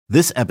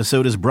This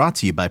episode is brought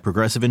to you by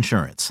Progressive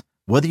Insurance.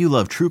 Whether you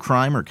love true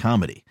crime or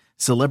comedy,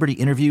 celebrity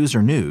interviews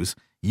or news,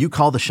 you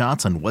call the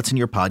shots on what's in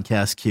your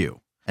podcast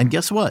queue. And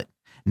guess what?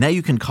 Now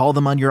you can call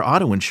them on your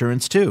auto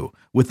insurance too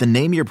with the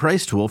Name Your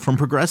Price tool from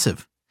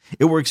Progressive.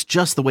 It works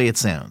just the way it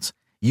sounds.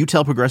 You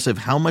tell Progressive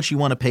how much you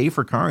want to pay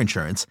for car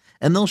insurance,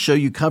 and they'll show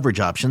you coverage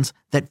options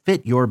that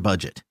fit your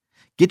budget.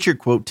 Get your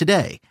quote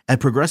today at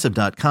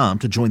Progressive.com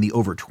to join the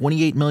over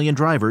 28 million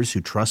drivers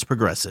who trust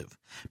Progressive.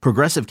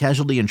 Progressive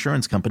Casualty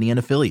Insurance Company and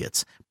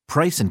Affiliates.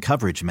 Price and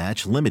coverage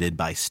match limited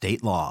by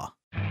state law.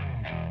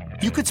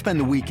 You could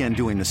spend the weekend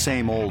doing the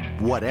same old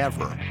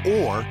whatever,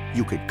 or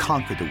you could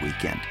conquer the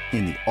weekend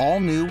in the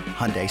all-new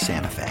Hyundai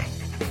Santa Fe.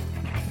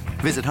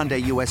 Visit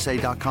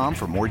HyundaiUSA.com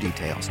for more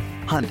details.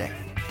 Hyundai,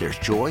 there's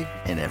joy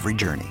in every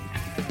journey.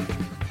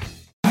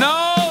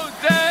 No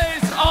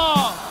days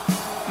off.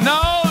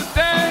 No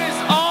days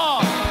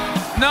off.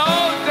 No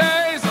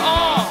days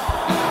off.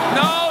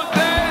 No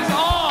days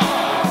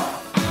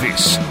off.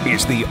 This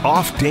is the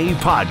Off Day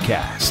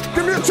Podcast.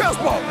 Give me a chest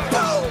ball.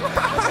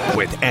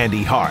 With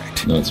Andy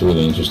Hart. No, it's a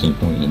really interesting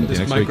point.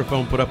 This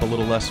microphone put up a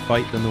little less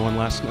fight than the one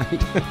last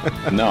night.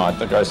 No, I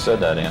think I said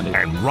that, Andy.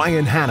 And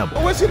Ryan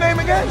Hannibal. What's your name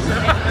again? It's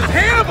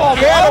Hannibal.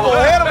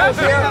 Hannibal's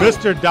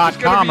here. Mr.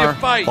 Comer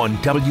On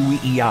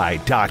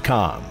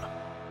WEEI.com.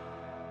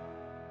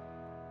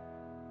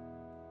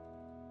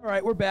 All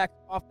right, we're back.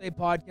 Off Day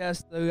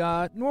Podcast,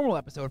 the normal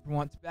episode for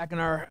once. Back in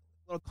our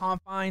little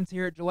confines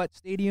here at Gillette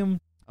Stadium.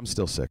 I'm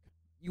still sick.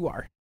 You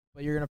are,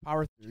 but you're going to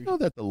power through. You know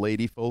that the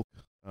lady folk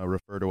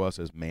refer to us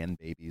as man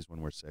babies when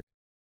we're sick?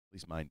 At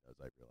least mine does,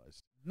 I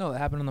realized. No, that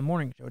happened on the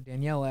morning show.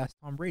 Danielle asked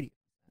Tom Brady.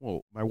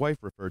 Well, my wife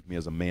referred to me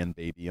as a man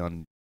baby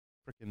on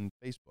frickin'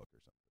 Facebook or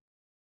something.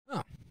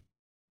 Oh,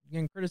 you're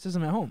getting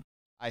criticism at home.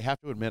 I have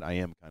to admit, I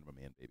am kind of a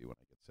man baby when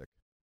I get sick.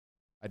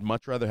 I'd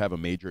much rather have a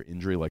major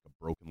injury like a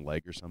broken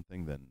leg or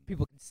something than...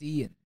 People can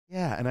see and...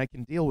 Yeah, and I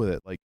can deal with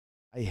it. Like,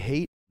 I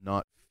hate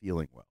not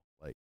feeling well.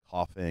 Like,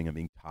 coughing, I'm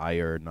being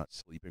tired, not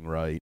sleeping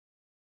right.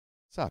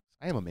 Sucks.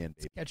 I am a man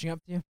baby. It's catching up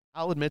to you.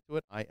 I'll admit to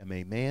it. I am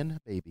a man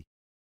baby.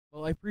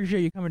 Well, I appreciate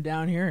you coming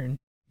down here and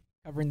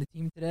covering the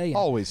team today. And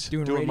Always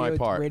doing my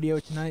part. Radio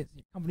tonight,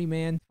 company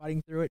man,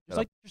 fighting through it, just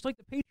like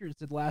the Patriots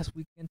did last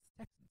week against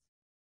the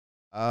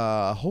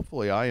Texans.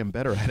 Hopefully, I am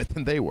better at it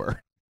than they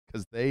were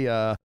because they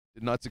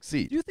did not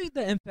succeed. Do you think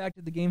that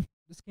impacted the game?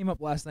 This came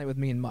up last night with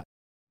me and Mutt.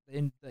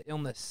 The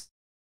illness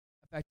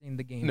affecting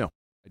the game. No,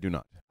 I do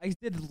not. I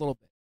did a little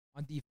bit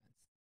on defense.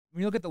 When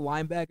you look at the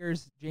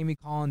linebackers, Jamie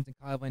Collins and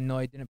Kyle Van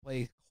Noy didn't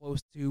play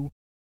close to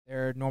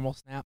their normal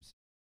snaps,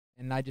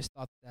 and I just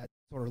thought that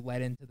sort of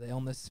led into the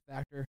illness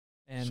factor.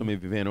 And so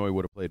maybe Van Noy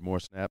would have played more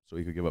snaps so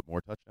he could give up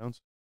more touchdowns?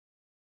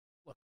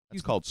 Look,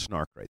 That's called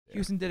snark right there.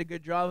 Houston did a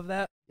good job of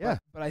that. Yeah.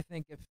 But I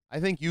think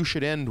I think you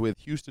should end with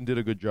Houston did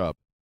a good job.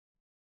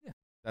 Yeah.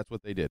 That's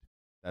what they did.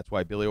 That's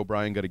why Billy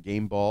O'Brien got a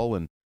game ball,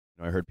 and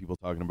I heard people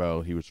talking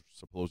about he was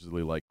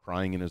supposedly like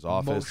crying in his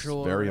office,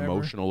 very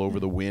emotional over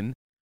the win.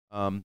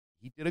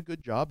 He did a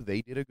good job.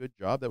 They did a good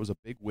job. That was a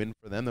big win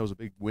for them. That was a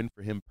big win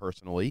for him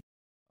personally.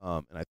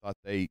 And I thought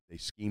they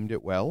schemed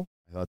it well.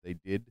 I thought they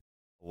did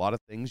a lot of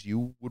things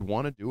you would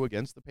want to do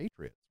against the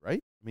Patriots, right?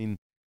 I mean,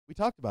 we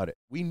talked about it.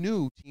 We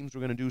knew teams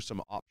were going to do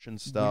some option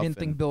stuff. You didn't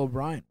think Bill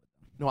O'Brien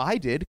would. No, I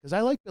did, because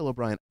I like Bill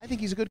O'Brien. I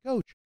think he's a good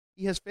coach.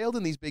 He has failed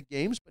in these big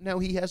games, but now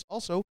he has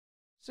also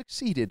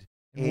succeeded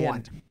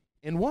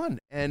and won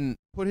and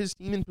put his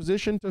team in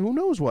position to who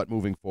knows what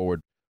moving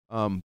forward.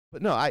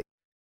 But no,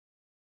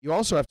 you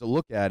also have to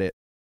look at it,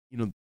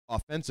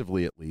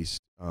 offensively at least.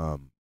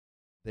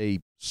 They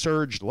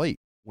surged late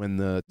when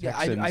the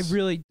Texans. Yeah, I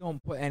really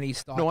don't put any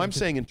stock. No, I'm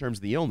saying in terms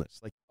of the illness.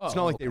 Like it's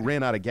not like they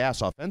ran out of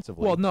gas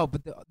offensively. Well, no,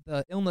 but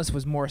the illness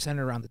was more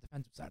centered around the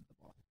defensive side of the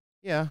ball.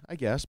 Yeah, I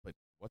guess. But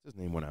what's his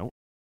name went out?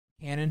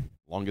 Cannon.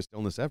 Longest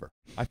illness ever.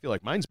 I feel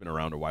like mine's been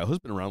around a while. His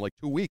been around like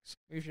 2 weeks.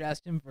 You should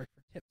ask him for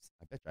tips.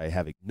 I bet you I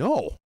have it.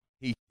 No.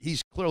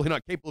 He's clearly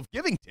not capable of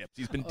giving tips.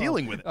 He's been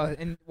dealing with it.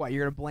 And what,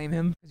 you're going to blame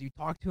him because you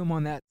talked to him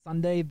on that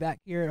Sunday back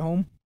here at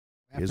home?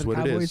 Here's what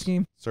Cowboys it is.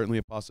 Game? Certainly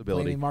a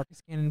possibility. Blaming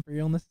Marcus Cannon for your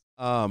illness?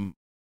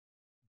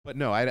 But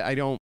no, I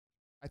don't.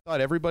 I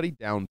thought everybody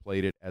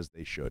downplayed it as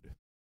they should.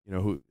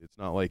 It's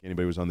not like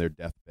anybody was on their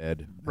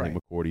deathbed. Right.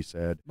 Like McCourty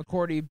said.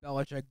 McCourty,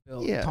 Belichick,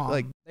 Bill, yeah,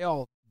 Tom. They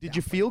all. Did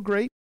you feel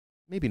great?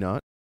 Maybe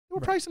not. There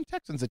were probably some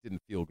Texans that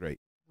didn't feel great.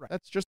 Right.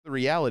 That's just the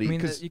reality. I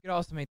mean, you could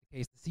also make the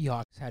case the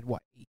Seahawks had,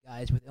 8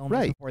 guys with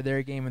illness before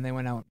their game, and they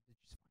went out.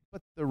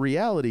 But the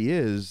reality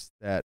is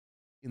that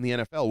in the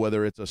NFL,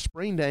 whether it's a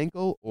sprained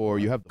ankle or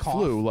you have the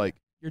flu, like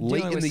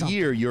late in the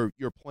year, you're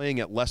playing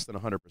at less than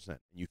 100%. And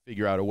you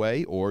figure out a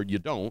way, or you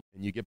don't,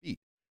 and you get beat.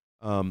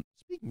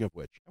 Speaking of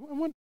which, I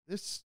want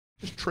this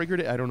just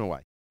triggered it. I don't know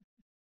why.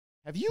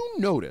 Have you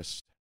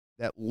noticed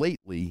that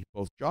lately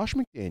both Josh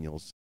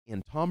McDaniels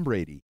and Tom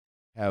Brady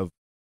have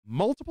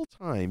multiple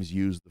times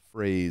used the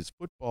phrase,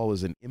 football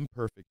is an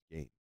imperfect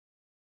game.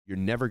 You're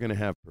never going to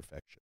have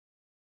perfection.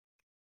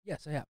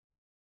 Yes, I have.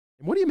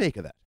 And what do you make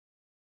of that?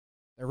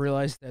 They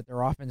realize that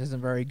their offense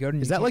isn't very good.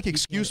 And is that like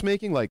excuse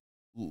making? Like,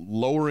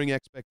 lowering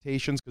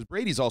expectations? Because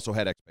Brady's also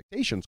had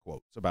expectations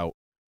quotes about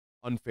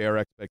unfair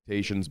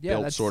expectations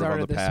built sort of on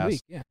the this past.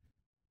 Week, yeah.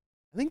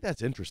 I think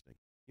that's interesting.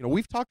 You know,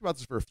 we've talked about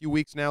this for a few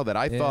weeks now that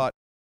I thought,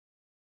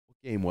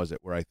 what game was it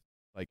where I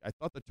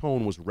thought the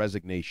tone was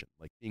resignation,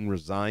 like being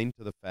resigned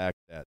to the fact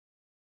that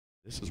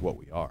this is what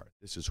we are.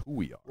 This is who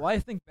we are. Well, I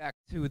think back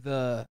to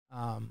the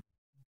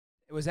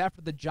it was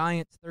after the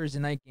Giants Thursday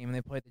night game, and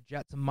they played the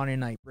Jets on Monday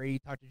night. Brady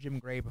talked to Jim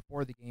Gray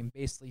before the game,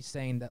 basically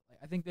saying that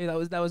I think that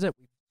was it.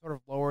 We sort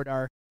of lowered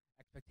our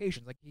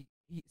expectations. Like he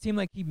seemed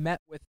like he met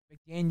with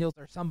McDaniels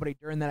or somebody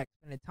during that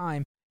extended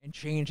time and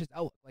changed his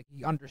outlook. Like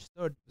he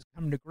understood, was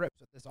coming to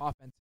grips with this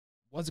offense.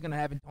 Wasn't going to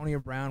have Antonio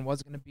Brown.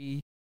 Wasn't going to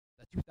be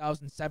the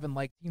 2007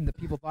 like team that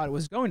people thought it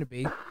was going to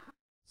be.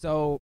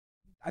 So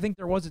I think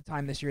there was a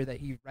time this year that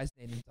he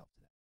resonated himself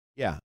to that.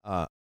 Yeah.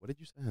 What did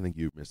you say? I think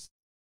you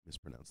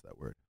mispronounced that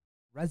word.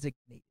 Resignated.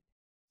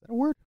 Is that a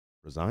word?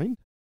 Resigned?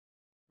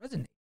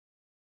 Resonate.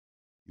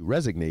 You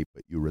resignate,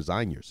 but you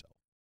resign yourself.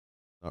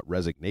 Not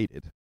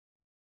resignated.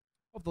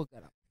 I'll have to look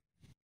that up.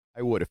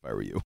 I would if I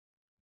were you.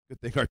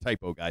 Good thing our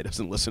typo guy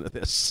doesn't listen to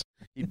this.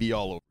 He'd be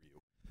all over you.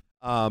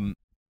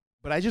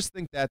 But I just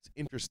think that's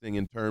interesting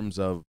in terms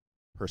of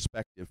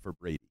perspective for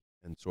Brady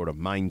and sort of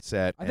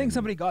mindset. I think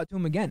somebody got to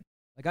him again.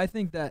 Like, I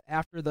think that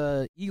after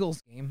the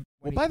Eagles game.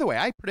 Well, by the way,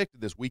 I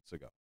predicted this weeks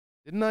ago,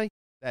 didn't I?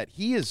 That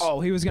he is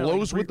he was gonna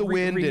blows with the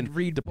wind and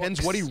depends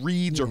books. what he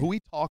reads or who he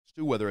talks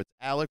to, whether it's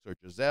Alex or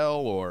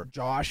Giselle or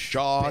Josh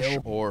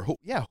Bill. Or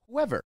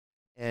whoever.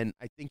 And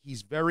I think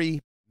he's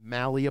very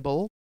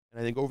malleable. And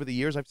I think over the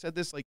years, I've said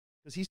this, like,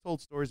 because he's told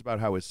stories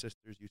about how his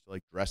sisters used to,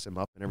 like, dress him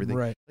up and everything.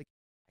 Right. Like,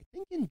 I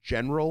think in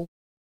general,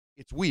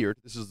 it's weird.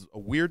 This is a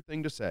weird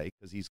thing to say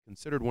because he's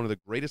considered one of the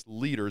greatest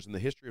leaders in the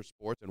history of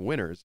sports and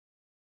winners.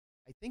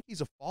 I think he's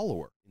a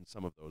follower in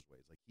some of those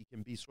ways. Like, he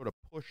can be sort of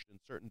pushed in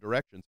certain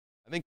directions.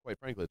 I think, quite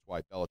frankly, that's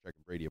why Belichick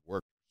and Brady have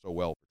worked so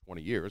well for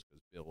 20 years,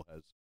 because Bill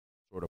has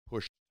sort of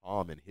pushed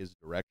Tom in his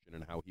direction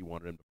and how he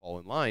wanted him to fall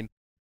in line.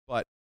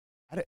 But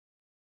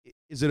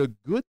is it a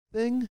good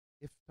thing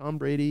if Tom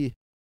Brady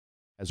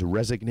has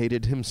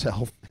resignated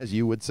himself, as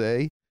you would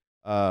say?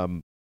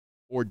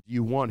 Or do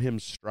you want him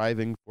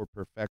striving for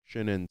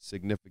perfection and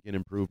significant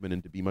improvement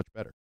and to be much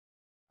better?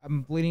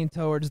 I'm leaning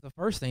towards the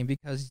first thing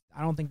because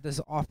I don't think this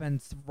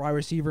offense, wide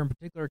receiver in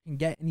particular, can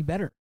get any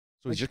better.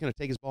 So he's just going to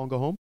take his ball and go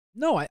home?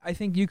 No, I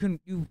think you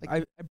can.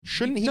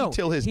 Shouldn't he,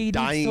 till his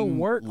dying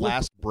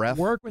last breath?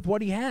 Work with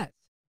what he has.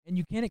 And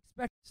you can't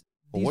expect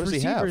these what does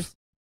receivers, he have?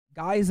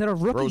 Guys that are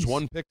rookies. Throws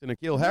one pick to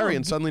N'Keal Harry,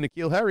 and suddenly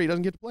N'Keal Harry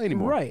doesn't get to play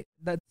anymore. Right.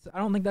 I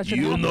don't think that should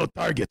happen. No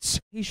targets.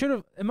 He should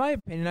have, in my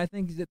opinion, I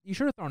think that you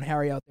should have thrown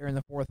Harry out there in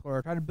the fourth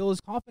quarter, try to build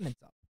his confidence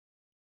up.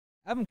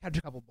 Have him catch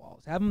a couple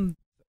balls. Have him.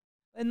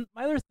 And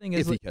my other thing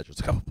is, if he catches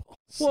a couple balls.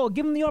 Well,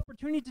 give him the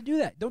opportunity to do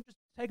that. Don't just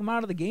take him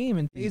out of the game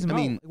and phase him out.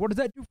 Like, what does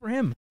that do for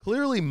him?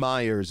 Clearly,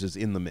 Myers is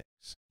in the mix.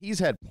 He's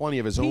had plenty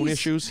of his own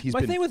issues. He's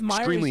been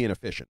extremely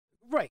inefficient.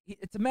 Right.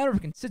 It's a matter of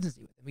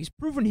consistency with him. He's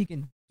proven he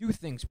can do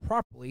things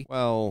properly.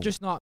 Well,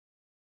 just not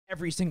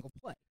every single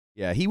play.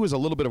 Yeah, he was a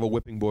little bit of a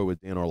whipping boy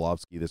with Dan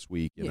Orlovsky this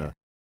week in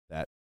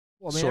that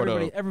sort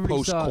of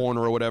post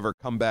corner or whatever,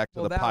 come back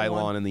to the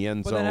pylon in the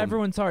end zone. But then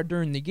everyone saw it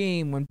during the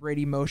game when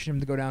Brady motioned him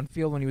to go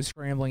downfield when he was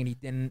scrambling and he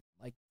didn't.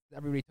 Like,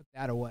 everybody took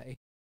that away.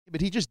 Yeah,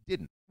 but he just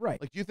didn't. Right.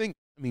 Like, do you think,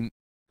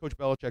 Coach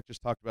Belichick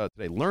just talked about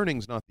it today.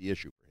 Learning's not the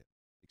issue for him.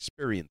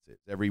 Experiences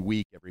every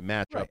week, every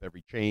matchup,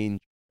 every change,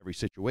 every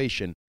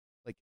situation.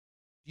 Like,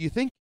 do you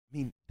think,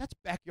 that's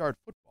backyard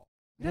football.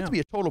 You have to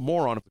be a total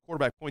moron if the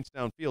quarterback points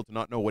downfield to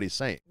not know what he's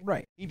saying.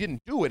 Right. He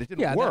didn't do it. It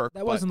didn't work.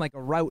 That wasn't like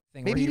a route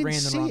thing. Maybe where he ran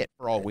didn't see it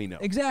for all we know.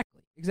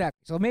 Exactly.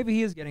 So maybe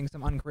he is getting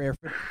some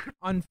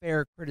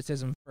unfair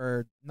criticism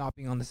for not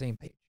being on the same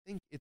page.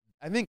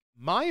 I think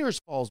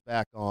Myers falls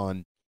back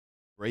on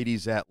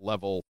Brady's at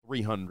level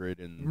 300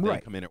 and they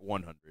come in at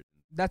 100.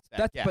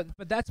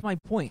 But that's my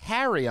point.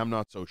 Harry, I'm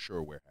not so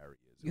sure where Harry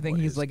is. You think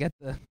he's like at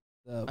the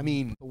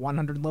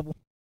 100 level?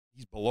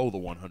 He's below the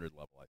 100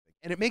 level, I think.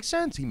 And it makes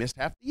sense. He missed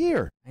half the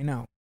year. I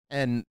know.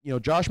 And,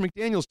 Josh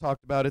McDaniels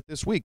talked about it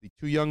this week. The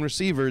two young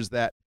receivers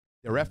that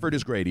their effort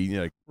is great.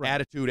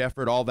 Attitude,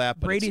 effort, all that.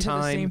 But Brady it's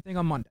time. said the same thing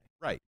on Monday.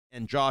 Right.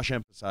 And Josh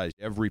emphasized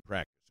every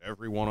practice,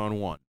 every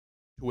one-on-one,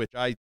 to which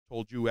I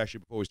told you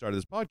actually before we started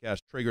this podcast,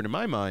 triggered in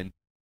my mind,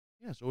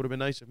 so it would have been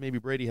nice if maybe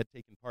Brady had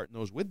taken part in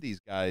those with these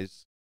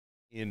guys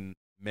in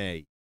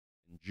May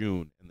and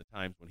June and the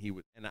times when he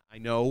would. And I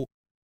know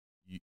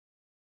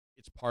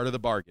it's part of the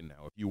bargain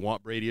now. If you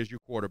want Brady as your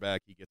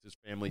quarterback, he gets his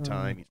family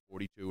time. He's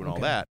 42 and all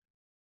that.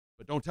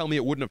 But don't tell me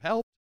it wouldn't have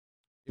helped.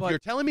 If you're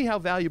telling me how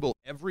valuable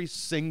every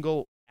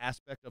single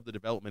aspect of the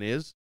development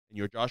is, and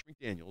you're Josh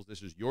McDaniels,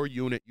 this is your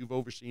unit, you've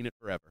overseen it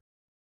forever,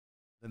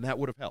 then that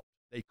would have helped.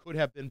 They could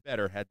have been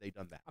better had they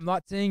done that. I'm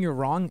not saying you're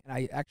wrong, and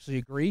I actually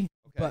agree.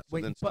 Okay,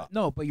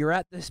 but you're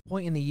at this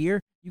point in the year.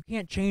 You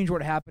can't change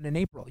what happened in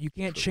April. You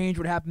can't change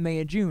what happened May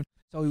and June.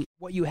 So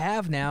what you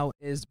have now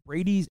is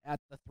Brady's at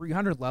the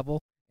 300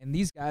 level, and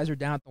these guys are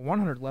down at the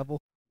 100 level.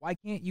 Why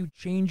can't you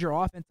change your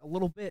offense a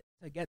little bit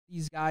to get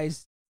these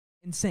guys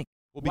in sync?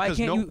 Well, Why because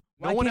can't you? no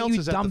Why one can't else you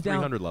is at the dumb down?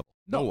 300 level.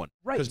 No one.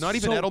 Right. Because not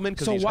even Edelman,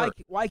 because so he's hurt.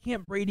 why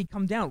can't Brady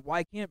come down?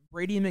 Why can't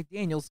Brady and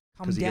McDaniels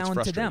come 'Cause he gets down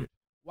to them? frustrated.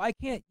 Why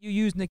can't you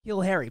use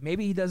N'Keal Harry?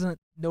 Maybe he doesn't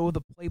know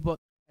the playbook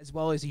as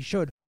well as he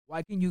should.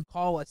 Why can't you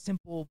call a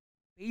simple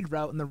fade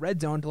route in the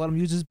red zone to let him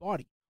use his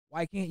body?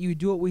 Why can't you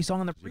do what we saw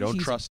in the preseason? You don't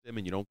trust him,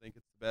 and you don't think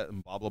it's the bet,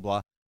 and blah, blah,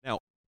 blah. Now,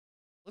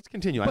 let's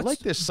continue. I But like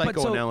this so- but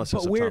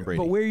psychoanalysis where, of Tom Brady.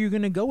 But where are you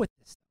going to go with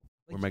this?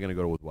 Where am I going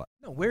to go with what?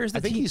 No, where is the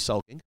I think team? he's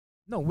sulking.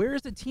 No, where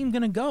is the team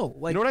going to go?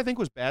 Like, You know what I think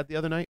was bad the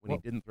other night? When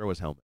What? he didn't throw his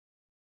helmet.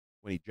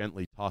 When he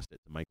gently tossed it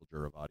to Michael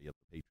Giravati of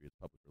the Patriots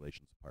Public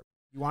Relations Department.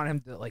 you want him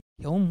to like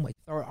kill him, like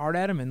throw it hard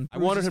at him, and I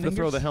bruise wanted his him to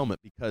throw the fingers? helmet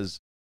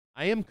because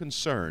I am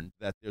concerned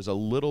that there's a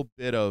little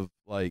bit of,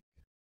 like,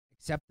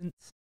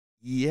 Acceptance.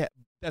 yeah,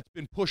 that's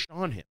been pushed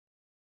on him.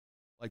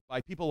 Like,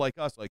 by people like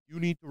us, like, you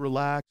need to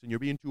relax and you're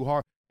being too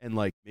hard. And,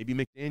 like, maybe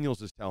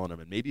McDaniels is telling him,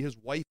 and maybe his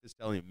wife is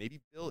telling him, maybe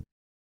Bill. And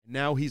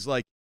now he's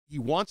like, he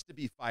wants to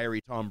be fiery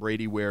Tom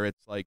Brady, where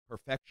it's like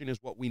perfection is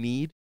what we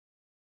need.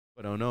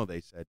 But oh no,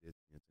 they said it's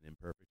an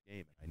imperfect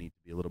game. I need to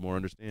be a little more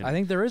understanding. I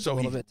think there is so a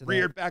little he bit to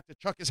reared that. back to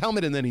chuck his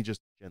helmet, and then he just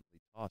gently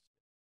tossed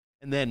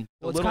it. And then the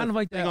Well, it's little kind of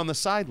like thing that- on the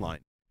sideline.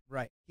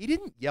 Right. He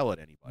didn't yell at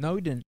anybody. No,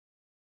 he didn't.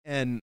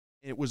 And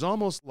it was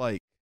almost like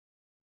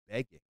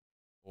begging,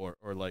 or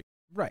like,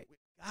 Right.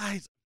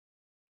 guys,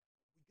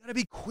 we gotta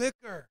be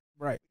quicker.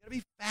 Right. We gotta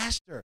be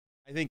faster.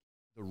 I think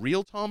the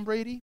real Tom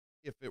Brady,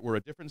 if it were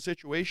a different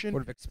situation,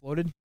 Would have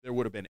exploded. there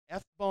would have been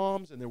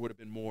F-bombs and there would have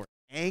been more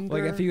anger.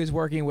 Like if he was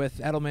working with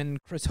Edelman,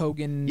 Chris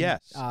Hogan,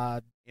 Yes.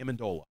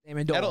 Amendola.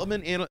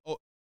 Edelman and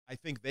I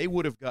think they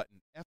would have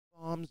gotten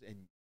F-bombs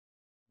and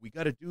we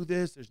got to do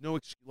this. There's no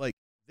excuse. Like,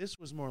 this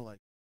was more like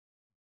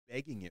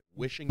begging it,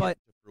 wishing But- it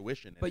to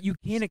fruition. But you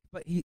can't.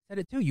 But he said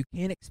it too. You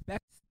can't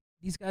expect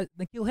these guys.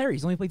 N'Keal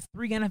Harry's only played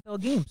 3 NFL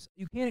games.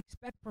 You can't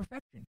expect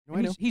perfection. No,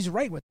 And I know. he's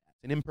right with that.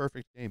 It's an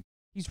imperfect game.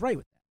 He's right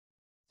with that.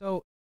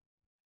 So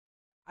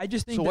I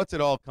just think. So that- what's it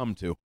all come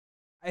to?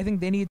 I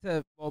think they need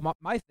to. Well,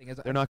 my thing is,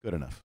 They're not good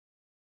enough.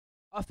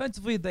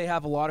 offensively they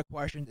have a lot of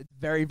questions. It's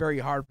very, very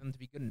hard for them to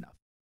be good enough.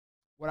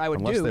 What I would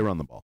Unless do. they run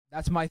the ball,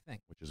 That's my thing.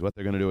 which is what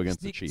they're going to do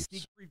against Sneak, the Chiefs.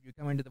 Sneak preview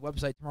coming to the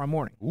website tomorrow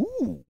morning.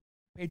 Ooh,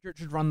 Patriots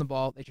should run the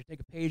ball. They should take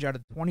a page out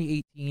of the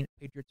 2018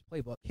 Patriots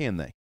playbook. can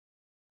they?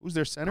 Who's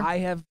their center? I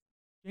have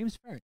James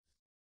Ferentz.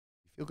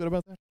 You feel good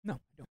about that? No,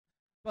 I don't.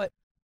 But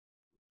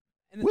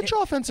and Which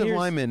offensive here's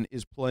lineman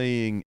is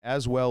playing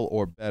as well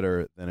or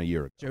better than a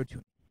year ago? Joe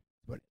Tooney.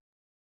 That's what it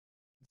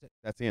is. That's it.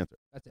 That's the answer.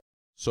 That's it.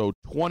 So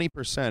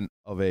 20%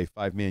 of a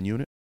 5-man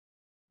unit?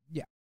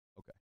 Yeah.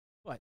 Okay.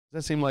 But-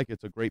 does that seem like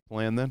it's a great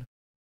plan then?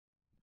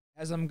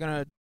 As I'm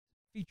gonna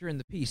feature in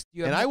the piece, do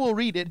you And have I will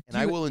read it and do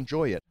I you- will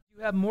enjoy it. do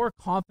you have more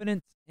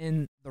confidence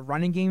in the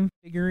running game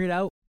figuring it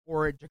out,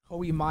 or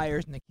Jacoby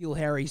Myers and N'Keal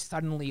Harry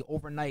suddenly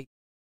overnight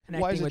Why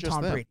is connecting it with just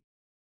Tom them? Brady?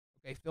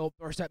 Okay, Philip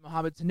Dorsett,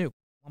 Mohamed Sanu.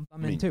 Lump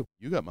them I mean, in too.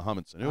 you got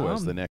Mohamed Sanu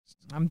as the next.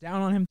 I'm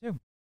down on him too.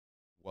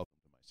 Welcome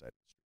to my side of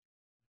the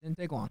street. Didn't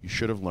take long. You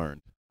should have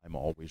learned. I'm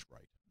always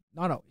right.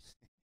 Not always.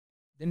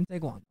 Didn't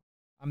take long.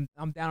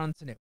 I'm down on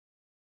Sanu.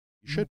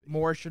 You should be.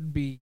 More should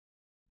be.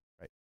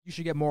 Right. You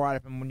should get more out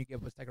of him when you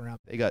give a second round.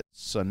 They got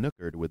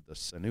snookered with the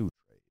Sanu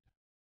trade.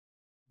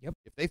 Yep.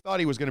 If they thought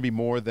he was going to be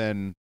more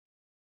than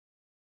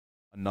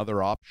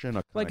another option,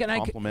 a Like, kind and of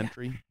I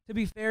complimentary, To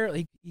be fair,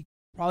 he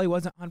probably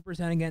wasn't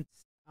 100% against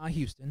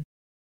Houston.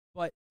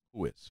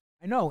 who is?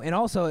 I know, and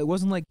also it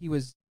wasn't like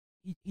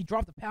he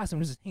dropped the pass and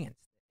it was his hands.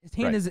 His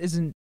hand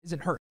Right.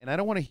 isn't hurt. And I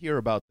don't want to hear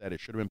about that.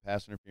 It should have been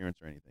pass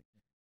interference or anything.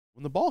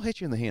 When the ball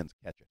hits you in the hands,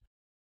 catch it.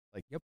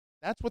 Like, Yep.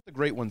 That's what the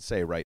great ones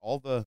say, right? All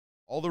the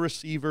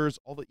receivers,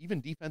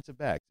 even defensive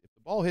backs. If the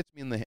ball hits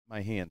me in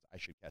my hands, I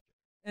should catch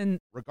it, And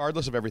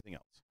regardless of everything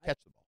else. Catch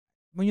the ball.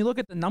 when you look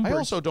at the numbers, I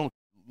also don't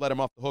let him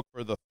off the hook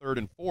for the 3rd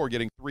and 4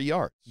 getting 3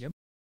 yards. Yep.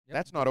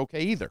 That's not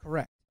okay either.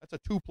 correct. That's a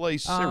 2-play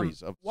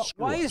series of Why is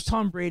screw-ups.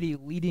 Tom Brady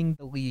leading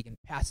the league in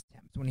pass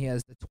attempts when he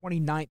has the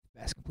 29th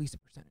best completion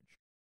percentage?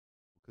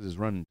 Because his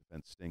run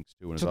defense stinks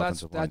too, and his So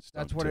offensive line that's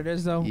stunk what too. it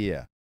is, though.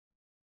 Yeah.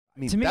 I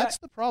mean, To me, that's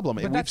the problem.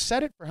 but And we've that's-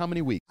 said it for how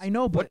many weeks? I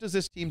know, What but does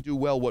this team do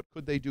well? What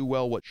could they do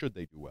well? What should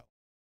they do well?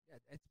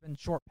 it's been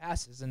short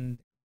passes, and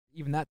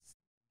even that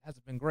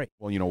hasn't been great.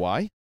 Well, you know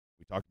why?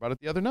 We talked about it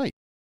the other night.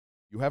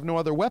 You have no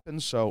other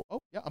weapons, so,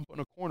 I'm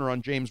putting a corner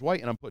on James White,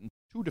 and I'm putting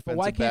 2 But defensive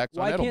why can't backs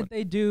on Edelman.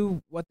 they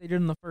do what they did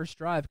in the first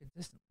drive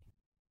consistently?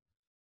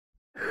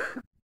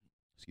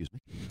 Excuse me.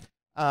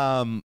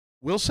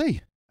 We'll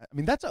see. I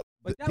mean, But that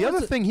the was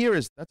other a- thing here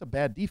is that's a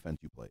bad defense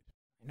you played.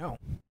 I know.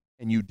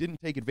 And you didn't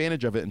take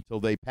advantage of it until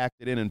they packed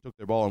it in and took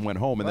their ball and went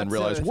home and then That's the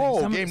realized, other thing.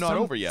 whoa, Some- game not some-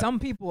 over yet. Some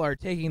people are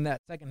taking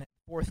that second,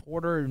 fourth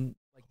quarter and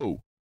like Who?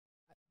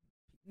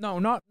 no,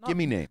 not Give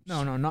me names.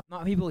 no,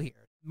 not people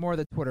here. More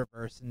the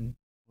Twitterverse and.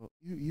 Well,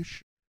 do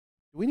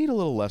we need a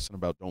little lesson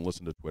about don't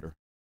listen to Twitter?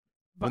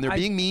 When they're I-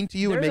 being mean to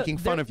you and they're making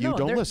fun they're- of you, no,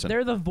 don't they're- listen.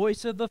 They're the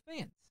voice of the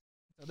fans.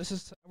 So this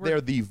is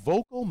They're the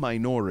vocal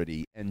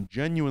minority and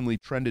genuinely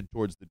trended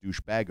towards the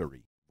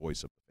douchebaggery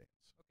voice of the fans.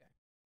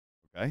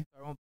 Okay?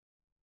 I won't-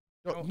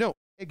 No,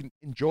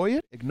 enjoy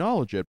it,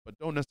 acknowledge it, but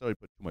don't necessarily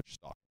put too much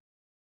stock.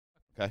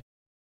 Okay,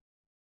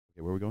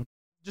 where are we going?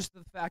 Just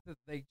the fact that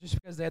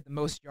because they had the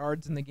most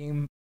yards in the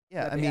game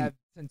Yeah, that I they mean, had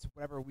since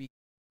whatever week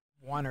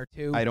 1 or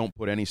 2. I don't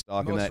put any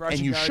stock in most that, and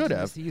rushing you yards should in the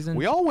have. season.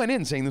 We all went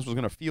in saying this was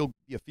going to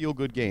be a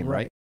feel-good game,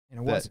 right? And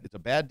it That wasn't. it's a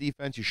bad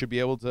defense. You should be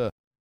able to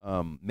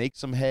make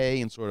some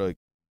hay and sort of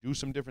do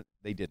some different.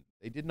 They didn't.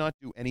 They did not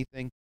do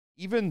anything.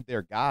 Even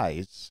their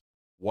guys,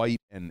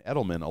 White and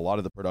Edelman, a lot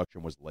of the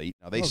production was late.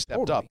 Now they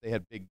stepped up. Totally. They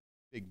had big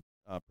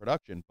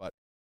production, but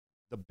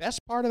the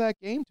best part of that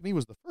game to me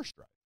was the first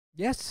drive.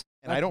 Yes.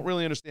 And I don't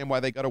really understand why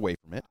they got away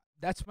from it.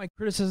 That's my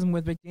criticism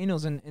with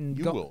McDaniels and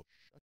You will.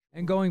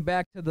 and going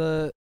back to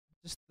the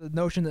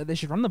notion that they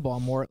should run the ball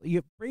more.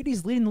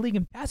 Brady's leading the league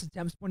in pass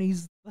attempts when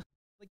he's like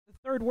the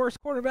third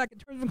worst quarterback in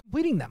terms of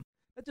completing them.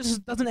 That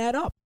just doesn't add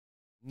up.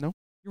 No.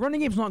 Your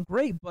running game's not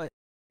great, but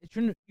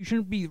you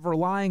shouldn't be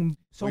relying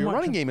so Your much.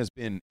 running game has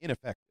been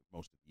ineffective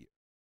most of the year.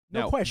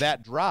 No now, question.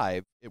 that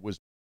drive, it was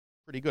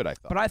pretty good, I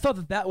thought. But I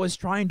thought that was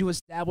trying to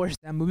establish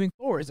them moving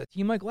forward as a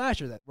team like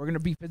last year, that we're going to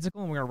be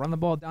physical and we're going to run the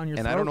ball down your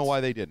throats. I don't know why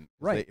they didn't.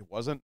 Right. It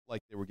wasn't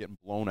like they were getting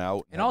blown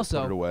out And had to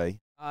also, put it away.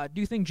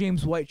 Do you think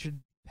James White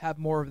should have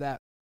more of that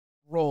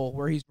role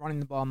where he's running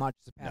the ball, not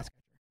just a pass catcher?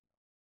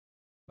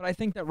 But I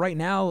think that right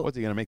now, What's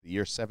he going to make the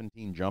year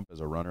 17 jump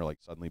as a runner, like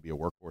suddenly be a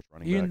workhorse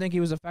running you back? didn't think he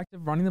was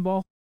effective running the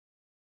ball?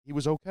 He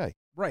was okay.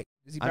 Right.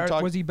 Is he I'm better,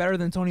 talking- was he better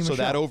than Tony So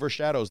Michel? that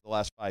overshadows the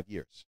last 5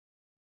 years.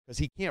 Because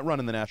he can't run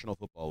in the National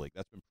Football League.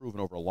 That's been proven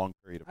over a long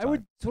period of time. I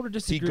would sort of He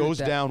disagree goes with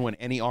that. down when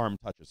any arm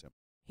touches him.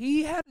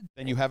 He had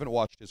Then you haven't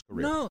watched his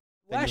career. no.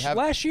 Then you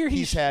Last year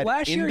he's had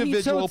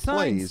individual showed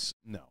signs. plays.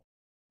 No.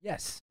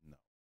 Yes. No.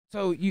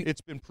 So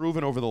It's been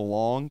proven over the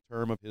long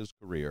term of his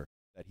career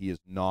that he is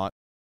not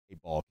a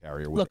ball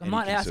carrier. With look. I'm any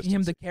not asking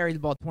him to consistency. carry the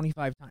ball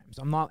 25 times.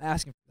 I'm not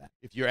asking for that.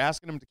 If you're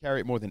asking him to carry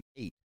it more than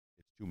 8,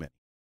 it's too many.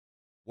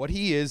 What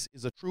he is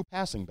a true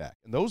passing back.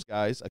 And those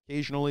guys,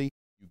 occasionally,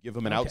 you give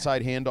him an Okay.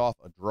 outside handoff,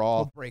 a draw,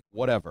 We'll break.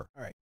 whatever.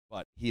 All right.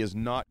 But he is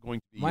not going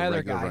to be My your other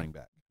regular guy. running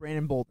back.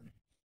 Brandon Bolden.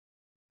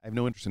 I have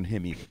no interest in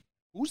him either.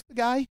 Who's the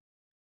guy?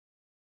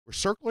 We're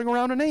circling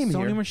around a name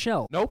Sony here.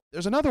 Michel. Nope,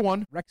 there's another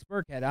one. Rex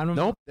Burkhead. I don't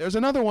know. Nope, there's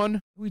another one.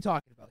 Who are we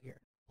talking about here?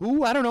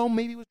 Who? I don't know.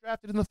 Maybe was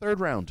drafted in the 3rd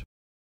round.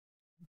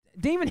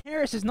 Damon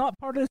Harris is not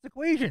part of this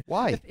equation.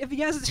 Why? If he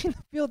hasn't seen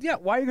the field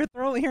yet, why are you going to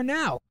throw it here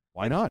now?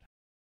 Why not?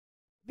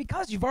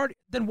 Because you've already.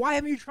 Then why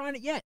haven't you tried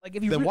it yet? Like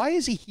if you Then why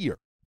is he here?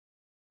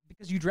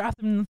 Because you draft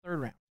him in the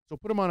 3rd round. So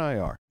put him on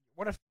IR.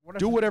 What if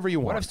Do whatever you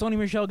What want. if Sony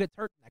Michel gets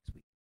hurt next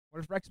week? What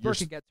if Rex You're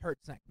Burkhead gets hurt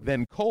next week?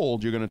 Then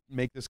cold, you're going to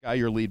make this guy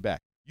your lead back.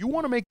 You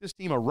want to make this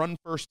team a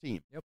run-first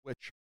team,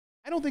 which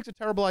I don't think is a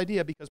terrible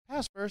idea because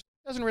pass-first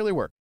doesn't really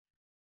work.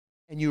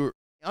 And you're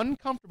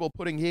uncomfortable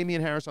putting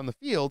Damian Harris on the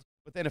field,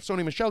 but then if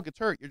Sony Michel gets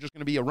hurt, you're just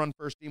going to be a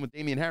run-first team with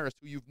Damian Harris,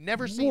 who you've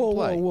never seen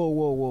play.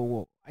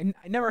 Whoa. I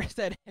never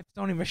said if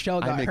Sony Michel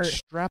got I'm hurt.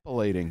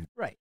 extrapolating.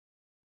 Right.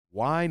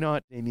 Why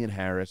not Damian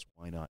Harris?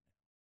 Why not?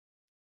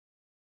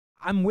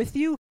 I'm with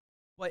you,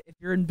 but if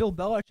you're in Bill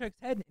Belichick's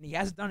head and he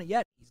hasn't done it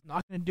yet, he's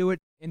not going to do it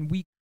in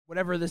week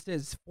whatever this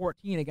is,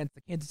 14 against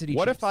the Kansas City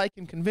What Chiefs. if I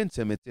can convince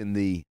him it's in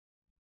the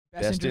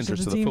best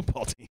interest of the team?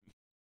 football team?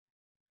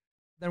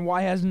 Then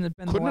why hasn't it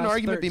been Couldn't the an last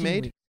argument be 13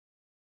 made? weeks?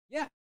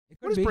 Yeah, it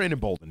could What does be. Brandon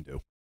Bolden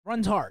do?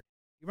 Runs hard.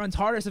 He runs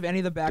hardest of any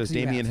of the backs. Does that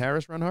you Damian have.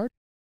 Harris run hard?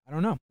 I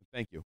don't know.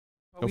 Thank you.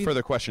 But No we've-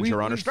 further questions,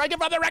 Your Honor. Strike it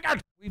from the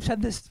record! We've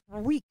said this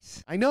for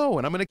weeks. I know,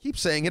 and I'm going to keep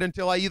saying it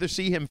until I either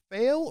see him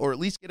fail or at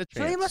least get a So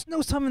chance. they must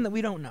know something that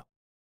we don't know.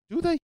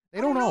 Do they? They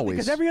I don't know,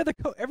 always. Because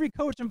every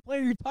coach and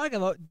player you're talking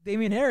about,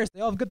 Damian Harris, they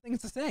all have good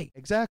things to say.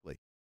 Exactly.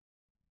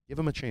 Give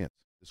him a chance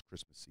this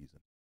Christmas season.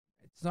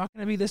 It's not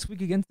going to be this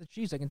week against the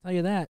Chiefs. I can tell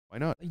you that. Why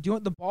not? Like, do you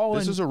want the ball?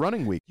 This is a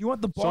running week. Do you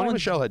want the ball? Sony in,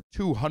 Michel had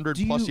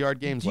 200-plus yard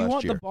games Do you last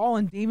want year. the ball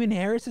in Damian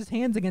Harris's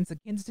hands against the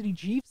Kansas City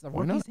Chiefs? The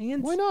Why rookie's not?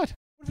 hands? Why not?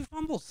 What if he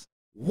fumbles?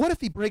 What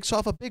if he breaks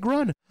off a big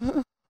run?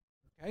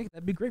 Okay,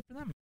 that'd be great for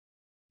them.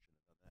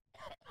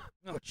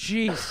 Oh,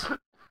 jeez. All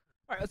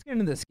right, let's get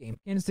into this game.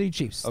 Kansas City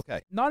Chiefs.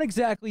 Okay. Not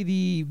exactly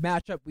the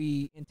matchup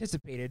we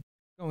anticipated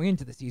going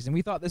into the season.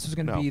 We thought this was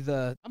going to No. be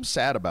the. I'm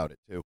sad about it,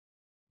 too.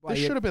 Well,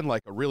 This should have been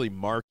like a really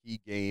marquee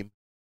game,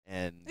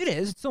 and It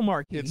is. It's still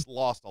marquee. it's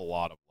lost a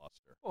lot of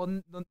luster. Well,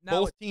 now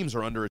Both teams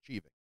are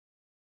underachieving.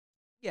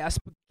 yes,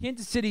 but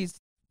Kansas City's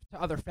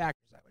to other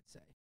factors, I would say.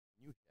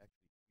 Can you actually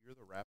hear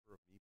the rapper of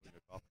me putting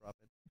a cough drop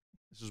in?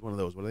 This is one of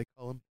those, what do they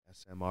call them?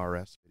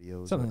 SMRS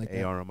videos? Something or like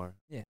that. ARMR?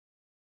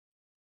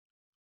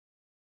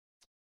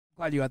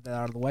 Glad you got that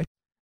out of the way.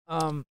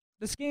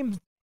 This game,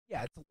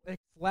 yeah, it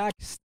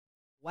lacks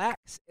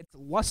its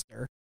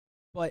luster,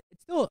 but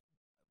it's still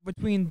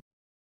between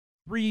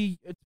three.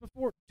 It's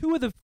before two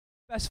of the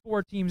best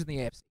 4 teams in the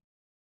AFC,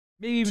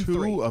 maybe even Two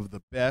 3. of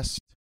the best.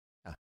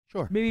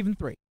 Sure. Maybe even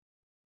 3.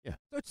 Yeah.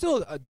 So it's still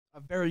a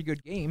very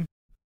good game.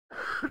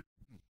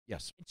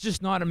 Yes. It's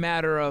just not a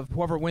matter of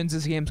whoever wins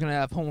this game is going to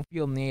have home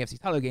field in the AFC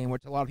title game,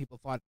 which a lot of people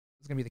thought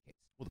was going to be the case.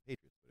 Well, the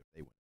Patriots would if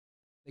they win.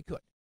 They could.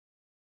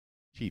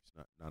 Chiefs,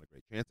 not a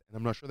great chance, and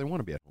I'm not sure they want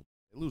to be at home.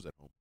 They lose at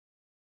home.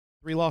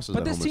 3 losses But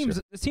at this home this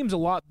year. team's a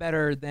lot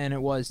better than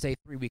it was, say,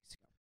 3 weeks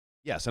ago.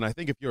 Yes, and I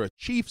think if you're a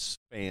Chiefs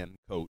fan,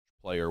 coach,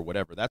 player,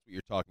 whatever, that's what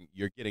you're talking.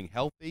 You're getting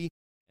healthy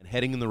and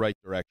heading in the right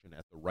direction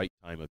at the right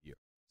time of year.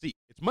 See,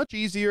 it's much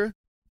easier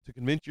to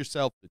convince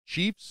yourself the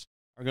Chiefs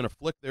are going to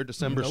flick their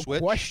December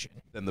switch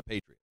than the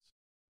Patriots.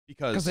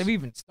 Because they've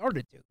even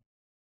started to.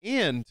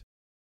 And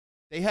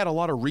they had a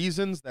lot of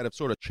reasons that have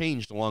sort of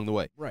changed along the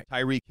way. Right.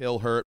 Tyreek Hill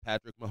hurt,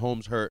 Patrick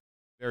Mahomes hurt,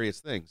 various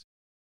things.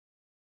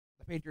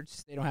 The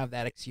Patriots, they don't have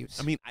that excuse.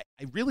 I mean, I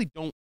really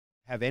don't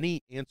have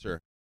any answer.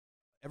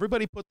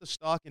 Everybody put the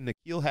stock in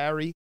N'Keal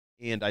Harry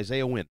and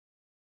Isaiah Wynn.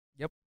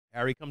 Yep.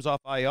 Harry comes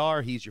off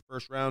IR. He's your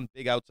first-round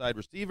big outside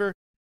receiver.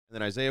 And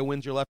then Isaiah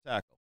Wynn's your left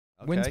tackle.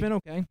 Okay? Wynn's been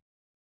okay.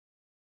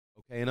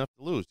 Okay enough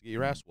to lose, to get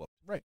your ass whooped.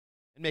 Right.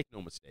 And make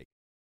no mistake,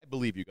 I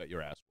believe you got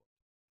your ass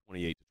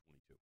whooped, 28-22.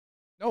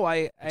 No,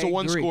 It's a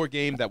one-score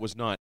game that was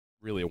not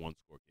really a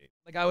one-score game.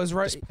 Like, I was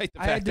right. Despite the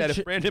fact that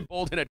if Brandon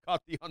Bolden had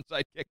caught the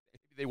onside kick,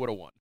 maybe they would have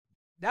won.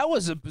 That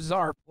was a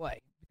bizarre play.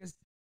 Because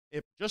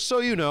just so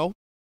you know,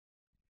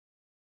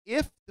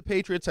 if the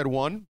Patriots had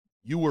won,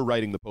 you were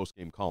writing the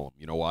post-game column.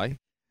 You know why?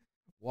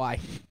 Why?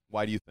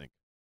 Why do you think?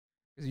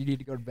 Because you need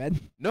to go to bed?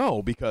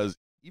 No, because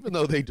even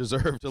though they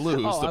deserve to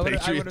lose, the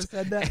Patriots, I would have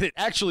said that. and it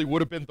actually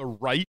would have been the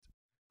right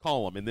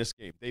column in this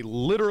game. They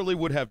literally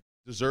would have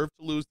deserved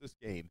to lose this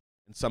game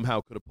and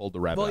somehow could have pulled the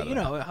rabbit out of Well, you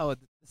know how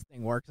this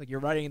thing works. Like, you're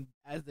writing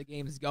as the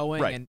game's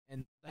going, Right.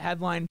 and the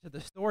headline to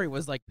the story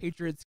was, like,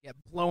 Patriots get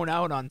blown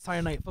out on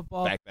Sunday Night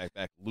Football. Back,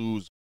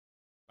 lose,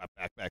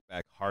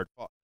 back, hard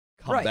fought.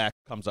 Come Right. back,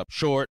 comes up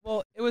short.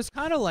 Well, it was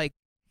kind of like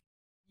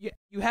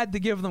you had to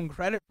give them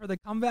credit for the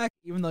comeback,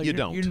 even though You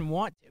you didn't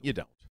want to. You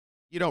don't.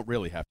 You don't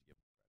really have to give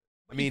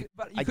them credit. I mean,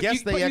 But I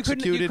guess they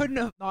executed. You couldn't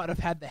have not have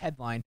had the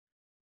headline,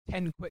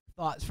 10 quick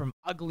thoughts from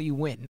ugly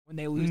win when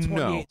they lose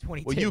No.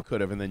 28-22. Well, you could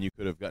have, and then you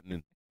could have gotten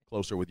in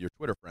closer with your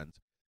Twitter friends.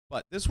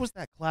 But this was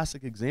that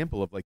classic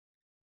example of, like,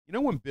 you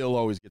know when Bill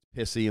always gets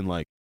pissy and,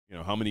 like, you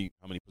know, how many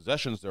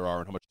possessions there are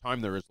and how much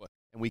time there is left,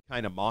 and we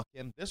kind of mock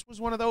him? This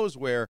was one of those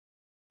where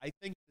I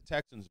think the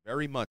Texans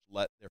very much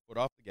let their foot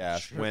off the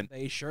gas, went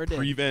they sure did.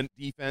 prevent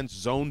defense,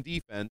 zone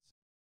defense,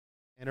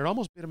 and it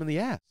almost bit him in the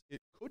ass. It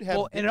could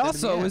have. And it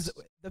also was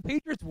the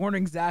Patriots weren't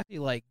exactly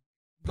like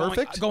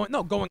perfect. Going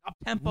up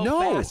tempo,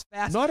 No,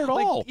 fast. not at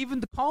Like, all.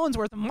 even the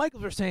Collinsworth and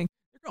Michaels were saying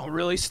they're going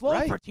really slow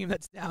Right. for a team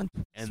that's down.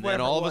 And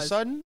then all of a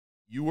sudden,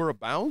 you were a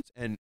bounce,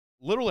 and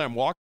literally I'm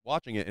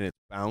watching it, and it's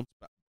bounce.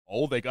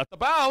 Oh, they got the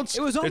bounce.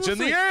 It was almost it's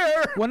in like, the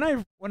air. When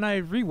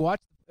I rewatched,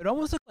 it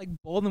almost looked like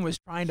Bolden was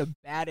trying to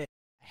bat it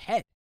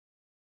ahead.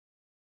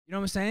 You know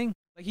what I'm saying?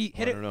 Like he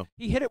hit I don't know.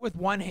 He hit it with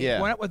one hand.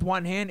 Yeah. Went with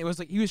one hand. It was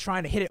like he was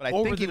trying to hit it But I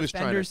over think the he was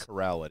defenders. trying to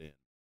corral it in.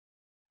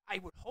 I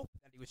would hope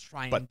that he was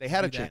trying. But they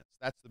had to a do that. chance.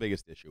 That's the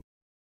biggest issue.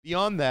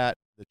 Beyond that,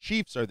 the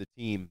Chiefs are the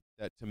team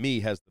that, to me,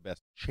 has the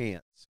best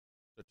chance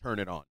to turn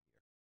it on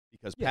here.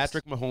 Because Yes.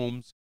 Patrick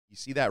Mahomes, you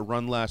see that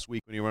run last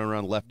week when he ran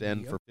around left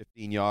end Yep. for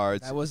 15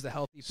 yards. That was the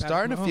healthy. Patrick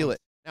Starting to feel Mahomes. it.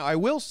 Now, I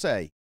will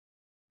say,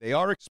 they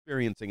are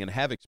experiencing and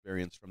have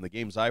experienced from the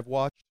games I've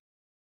watched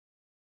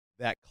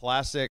that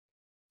classic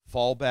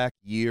fallback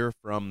year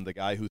from the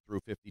guy who threw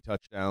 50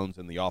 touchdowns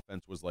and the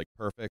offense was like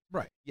perfect.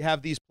 Right. You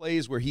have these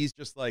plays where he's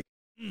just like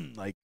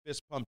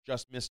fist pump,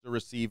 just missed a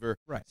receiver.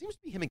 Right. It seems to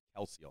be him and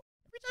Kelsey.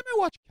 Every time I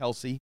watch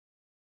Kelsey,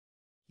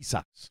 he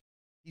sucks.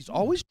 He's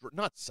always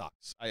not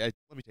sucks. Let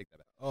me take that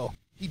back. Oh,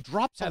 he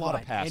drops a lot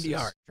of headline, passes. Andy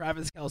Hart,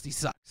 Travis Kelce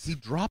sucks. He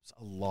drops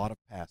a lot of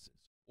passes.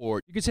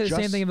 Or You could say the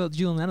same thing about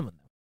Julian Edelman,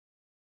 though.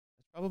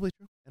 That's probably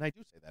true, and I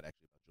do say that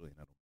actually about Julian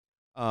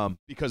Edelman.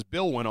 Because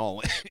Bill went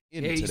all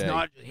in Yeah, he's today.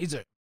 not.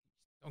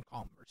 Don't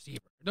call him a receiver.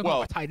 Don't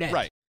call him a tight end.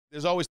 Right.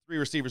 There's always 3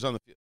 receivers on the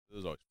field.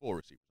 There's always 4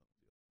 receivers on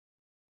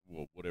the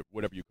field. Well,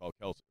 whatever you call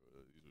Kelsey.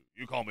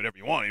 You call him whatever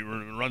you want. He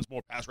runs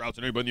more pass routes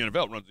than anybody in the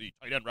NFL. Runs the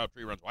tight end route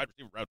tree, runs wide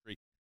receiver route tree,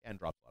 and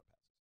drops a lot of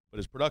passes. But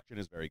his production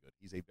is very good.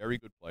 He's a very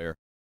good player.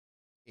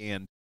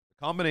 And the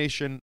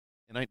combination,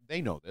 and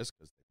they know this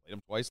because they played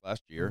him twice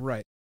last year. Right.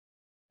 At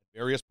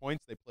various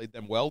points, they played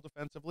them well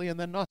defensively and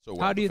then not so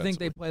well How do you think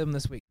they defensively. play them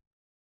this week?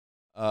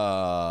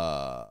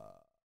 I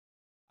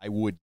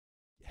would.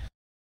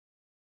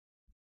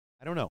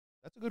 I don't know.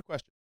 That's a good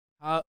question.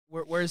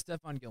 Where's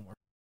Stephon Gilmore?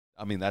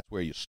 I mean, that's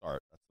where you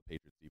start. That's the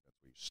Patriots defense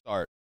where you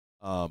start.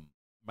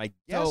 My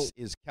guess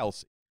is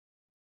Kelsey.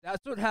 That's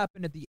what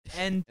happened at the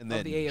end And of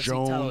then the AFC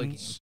title game.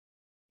 Jones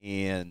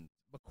and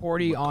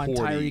McCourty on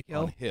Tyreek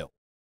Hill, on Hill.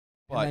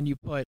 and But then you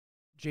put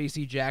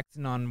J.C.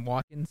 Jackson on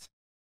Watkins.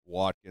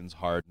 Watkins,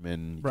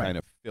 Hardman, you Right. kind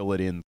of fill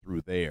it in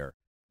through there.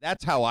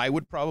 That's how I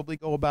would probably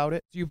go about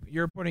it. So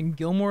you're putting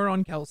Gilmore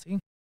on Kelsey,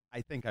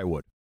 I think I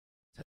would.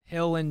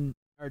 Hill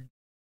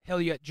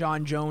you got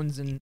John Jones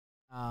and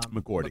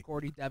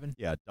McCourty. Devin.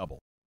 Yeah, double.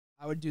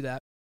 I would do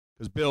that.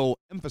 Because Bill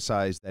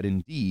emphasized that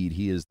indeed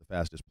he is the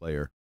fastest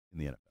player in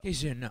the NFL. In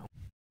case you didn't know.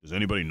 Does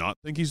anybody not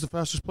think he's the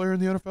fastest player in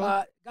the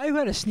NFL? Guy who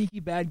had a sneaky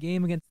bad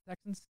game against the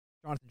Texans,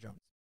 Jonathan Jones.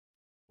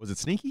 Was it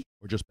sneaky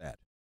or just bad?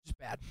 Just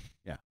bad.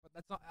 Yeah. But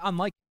that's not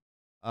unlike.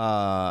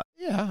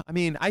 Yeah. I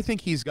mean, I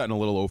think he's gotten a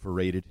little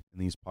overrated in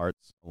these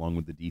parts, along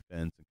with the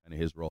defense and kind of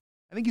his role.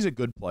 I think he's a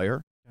good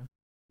player, Okay.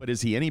 but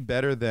is he any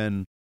better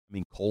than? I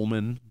mean,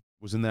 Coleman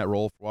was in that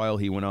role for a while.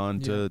 He went on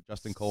to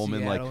Justin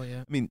Coleman. Seattle,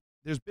 yeah. I mean,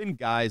 there's been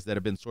guys that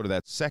have been sort of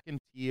that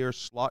second-tier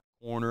slot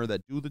corner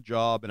that do the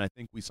job, and I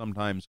think we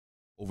sometimes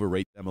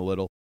overrate them a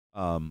little.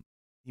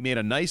 He made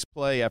a nice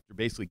play after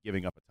basically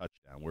giving up a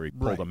touchdown where he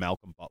pulled a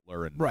Malcolm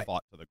Butler and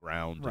fought to the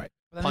ground. Right.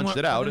 And punched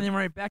it out. And then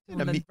right back to him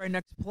the very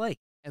next play.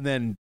 And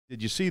then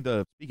did you see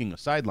speaking of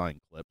sideline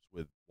clips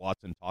with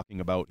Watson talking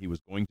about he was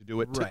going to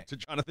do it to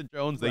Jonathan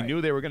Jones? They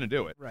knew they were going to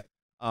do it. Right.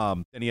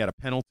 Then he had a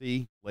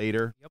penalty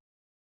later. Yep.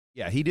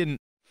 Yeah, he didn't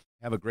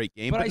have a great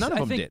game, but none of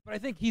them did. But I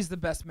think he's the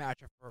best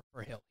matchup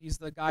for Hill. He's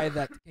the guy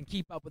that can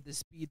keep up with his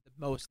speed the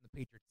most in the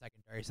Patriots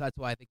secondary. So that's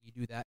why I think you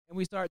do that. And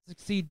we start to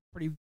succeed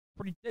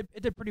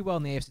it did pretty well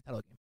in the AFC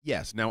title game.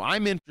 Yes. Now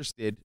I'm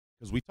interested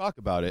because we talk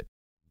about it.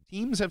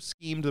 Teams have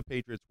schemed the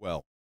Patriots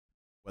well.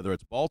 Whether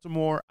it's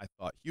Baltimore, I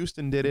thought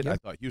Houston did it. Yep. I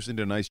thought Houston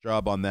did a nice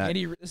job on that.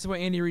 This is what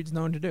Andy Reid's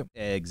known to do.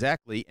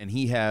 Exactly, and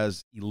he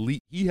has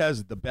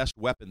the best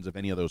weapons of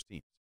any of those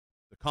teams.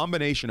 The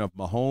combination of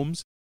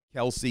Mahomes,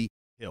 Kelsey,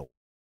 Hill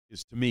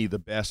is to me the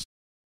best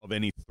of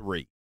any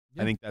three.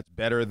 Yep. I think that's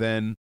better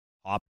than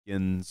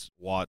Hopkins,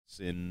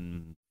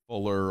 Watson,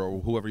 Fuller, or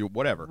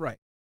whatever. Right.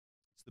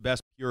 It's the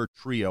best pure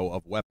trio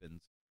of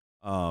weapons.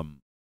 I'll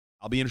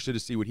be interested to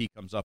see what he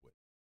comes up with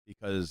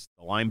because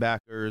the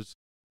linebackers,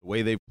 the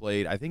way they've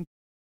played, I think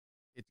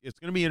it's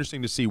going to be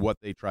interesting to see what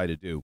they try to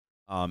do.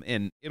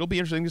 And it'll be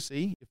interesting to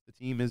see if the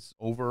team is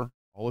over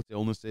all its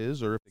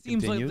illnesses or if it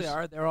Seems continues. like they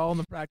are. They're all in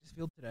the practice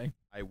field today.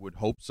 I would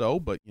hope so,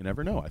 but you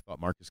never know. I thought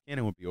Marcus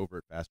Cannon would be over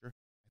it faster.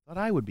 I thought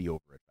I would be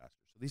over it faster.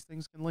 So these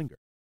things can linger.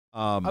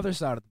 Other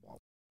side of the ball,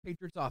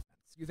 Patriots offense.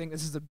 You think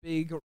this is a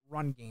big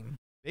run game?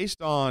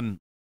 Based on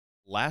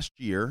last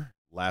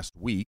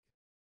week,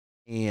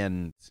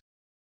 and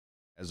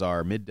as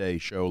our midday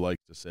show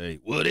likes to say,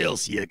 what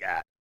else you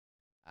got?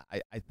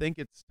 I think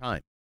it's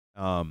time.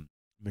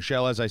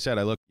 Michelle, as I said,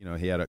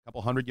 he had a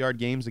couple 100-yard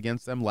games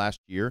against them last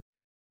year.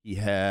 He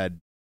had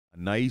a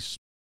nice,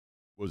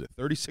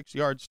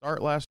 36-yard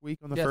start last week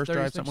on the first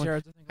drive? Something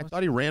yards, I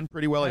thought he ran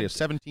pretty well. He had a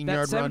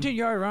 17-yard run. That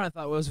 17-yard run I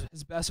thought was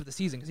his best of the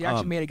season because he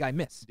actually made a guy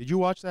miss. Did you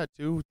watch that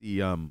too?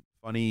 The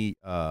funny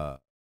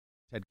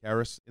Ted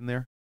Karras in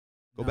there?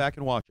 Go back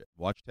and watch it.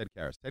 Watch Ted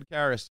Karras. Ted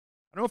Karras,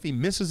 I don't know if he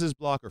misses his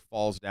block or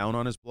falls down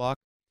on his block,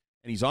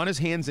 and he's on his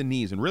hands and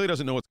knees and really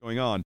doesn't know what's going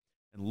on,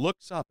 and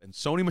looks up, and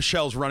Sony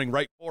Michel's running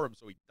right for him,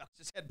 so he ducks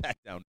his head back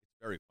down.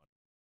 It's very funny.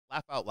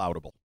 Laugh out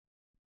loudable.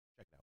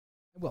 Check it out.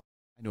 I will.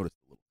 I noticed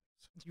the little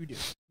things.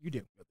 You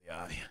do. With the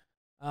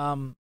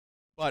eye.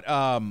 But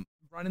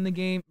running the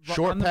game,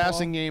 short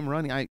passing game,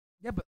 running.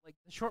 Yeah, but like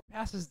the short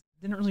passes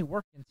didn't really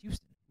work against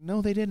Houston.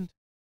 No, they didn't.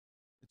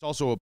 It's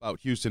also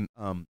about Houston.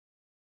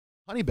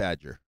 Honey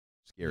Badger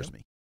scares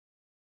me.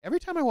 Every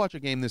time I watch a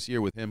game this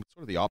year with him, it's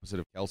sort of the opposite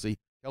of Kelsey.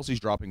 Kelsey's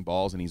dropping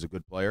balls, and he's a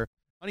good player.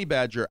 Honey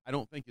Badger, I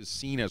don't think is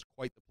seen as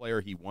quite the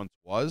player he once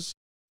was.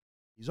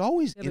 He's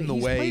always in the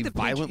way,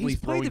 violently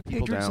throwing people down. He's played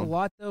the Patriots a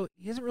lot, though.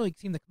 He hasn't really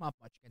seemed to come up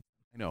much against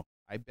them. I know.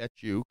 I bet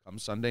you, come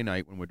Sunday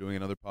night when we're doing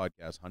another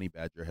podcast, Honey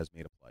Badger has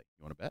made a play.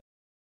 You want to bet?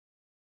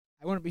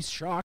 I wouldn't be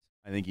shocked.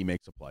 I think he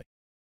makes a play.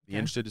 Be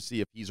interested to see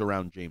if he's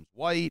around James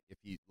White, if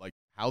he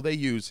how they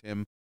use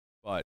him,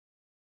 but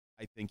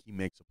I think he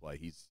makes a play.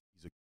 He's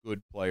a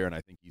good player, and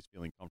I think he's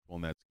feeling comfortable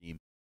in that scheme.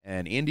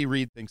 And Andy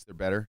Reid thinks they're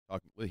better.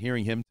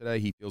 Hearing him today,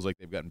 he feels like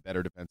they've gotten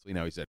better defensively.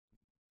 Now he said,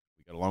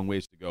 we got a long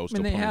ways to go.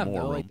 Still they have,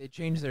 more though. room. Like, they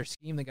changed their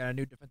scheme. They got a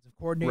new defensive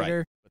coordinator.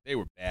 Right, but they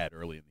were bad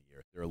early in the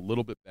year. They're a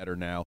little bit better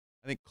now.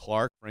 I think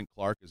Frank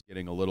Clark is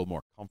getting a little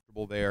more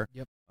comfortable there.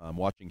 Yep.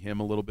 Watching him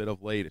a little bit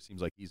of late, it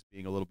seems like he's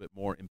being a little bit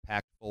more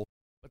impactful.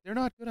 But they're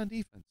not good on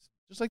defense,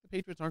 just like the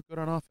Patriots aren't good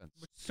on offense.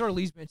 Which sort of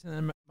leads me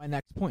to my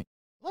next point.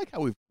 I like how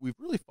we've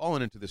really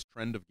fallen into this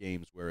trend of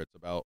games where it's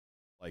about,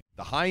 like,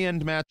 the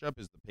high-end matchup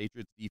is the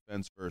Patriots'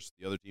 defense versus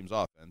the other team's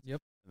offense.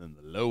 Yep. And then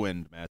the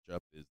low-end matchup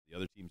is the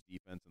other team's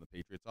defense and the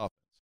Patriots' offense.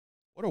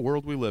 What a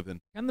world we live in.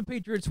 Can the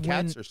Patriots win?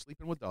 Cats are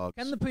sleeping with dogs.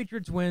 Can the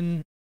Patriots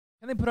win?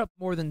 Can they put up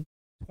more than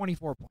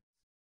 24 points?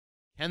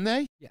 Can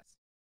they? Yes.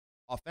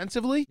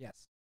 Offensively?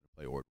 Yes. I'm going to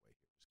play Ordway here.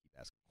 Just keep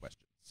asking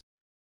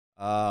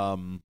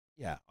questions.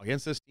 Yeah,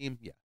 against this team,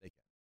 yeah, they can.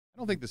 I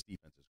don't think this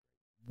defense is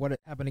great. What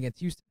happened against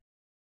Houston?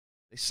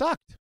 They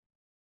sucked.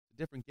 It's a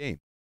different game.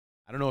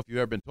 I don't know if you've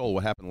ever been told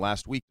what happened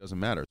last week doesn't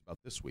matter. It's about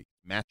this week.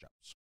 Matchups.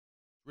 It's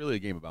really a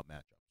game about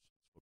matchups.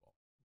 It's football.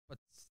 But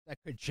that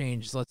could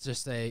change. Let's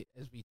just say,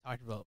 as we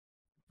talked about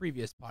in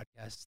previous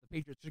podcasts, the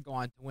Patriots should go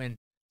on to win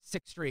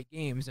 6 straight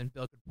games, and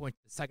Bill could point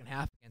to the second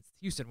half against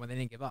Houston when they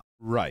didn't give up.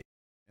 Right.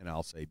 And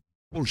I'll say,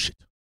 bullshit.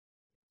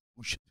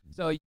 Bullshit.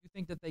 So you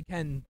think that they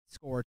can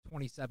score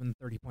 27,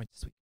 30 points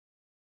this week?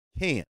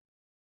 Can. You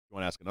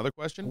want to ask another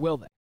question? Will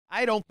they?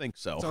 I don't think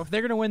so. So if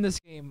they're going to win this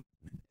game,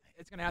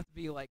 it's going to have to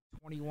be like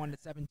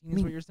 21-17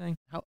 is what you're saying?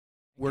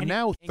 We're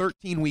now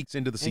 13 weeks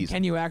into the season.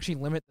 Can you actually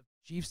limit the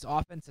Chiefs'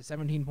 offense to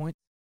 17 points?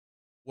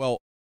 Well,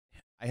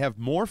 I have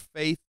more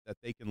faith that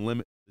they can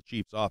limit the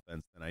Chiefs'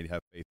 offense than I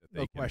have faith that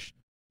they can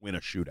win a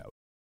shootout.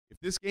 If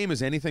this game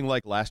is anything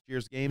like last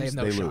year's games,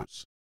 they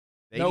lose.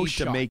 They need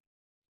to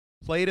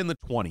play it in the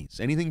 20s.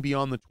 Anything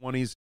beyond the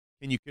 20s,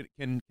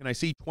 Can I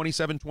see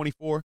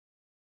 27-24?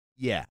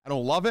 Yeah, I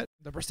don't love it.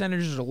 The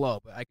percentages are low,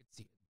 but I could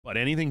see it. But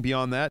anything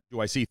beyond that, do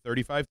I see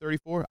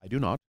 35-34? I do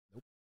not.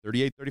 Nope.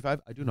 38-35?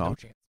 I do not. No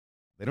chance.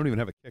 They don't even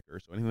have a kicker,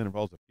 so anything that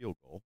involves a field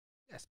goal.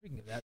 Yeah, speaking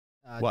of that,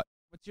 What?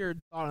 What's your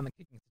thought on the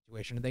kicking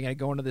situation? Are they going to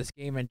go into this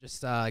game and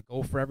just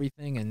go for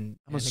everything? And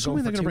I'm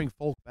assuming they're going to bring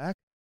Folk back.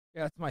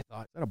 Yeah, that's my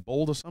thought. Is that a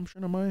bold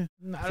assumption? I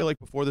feel like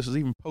before this is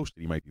even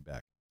posted, he might be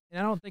back. And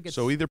I don't think it's...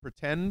 So either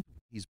pretend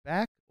he's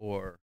back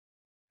or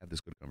have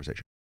this good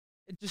conversation.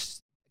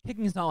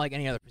 Kicking is not like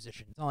any other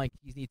position. It's not like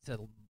he needs to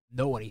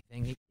know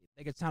anything.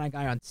 They could sign a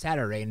guy on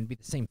Saturday and be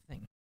the same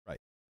thing. Right.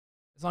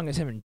 As long as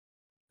him and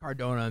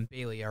Cardona and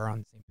Bailey are on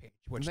the same page.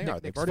 Which they are.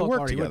 They've Nick's already Folk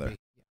worked would together. be.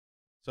 Yeah.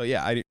 So,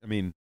 yeah, I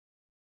mean,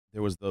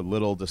 there was the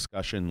little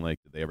discussion, like,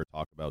 did they ever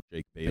talk about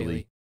Jake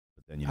Bailey?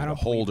 But then you need a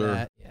holder.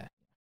 That. Yeah.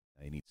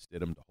 They need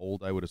Stidham to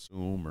hold, I would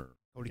assume, or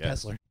Cody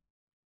Kessler.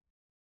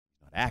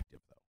 He's not active,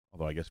 though.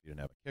 Although I guess if you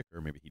didn't have a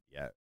kicker, maybe he'd be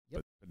active.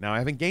 Yep. But now I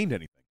haven't gained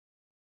anything.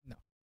 No.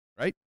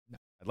 Right? No.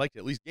 I'd like to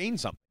at least gain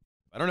something.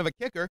 If I don't have a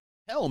kicker,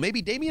 hell,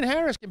 maybe Damian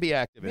Harris can be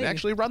active and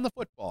actually run the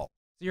football.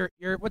 So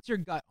what's your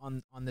gut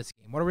on this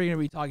game? What are we going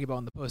to be talking about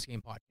in the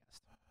post-game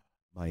podcast?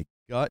 My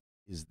gut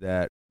is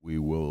that we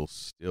will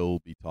still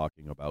be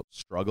talking about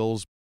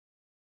struggles.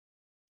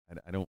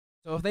 I don't.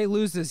 So if they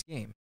lose this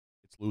game,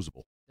 it's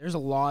losable. There's a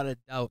lot of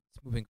doubts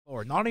moving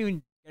forward. Not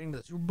even getting to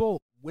the Super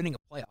Bowl, winning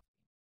a playoff.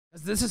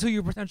 Because this is who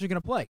you're potentially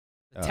going to play.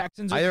 The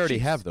Texans or I the already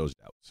Chiefs. have those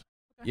doubts.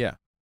 Okay. Yeah,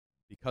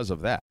 because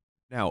of that.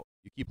 Now,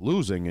 you keep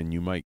losing, and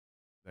that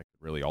could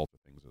really alter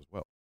things as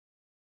well.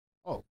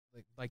 Oh,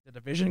 like the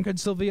division could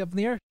still be up in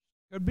the air?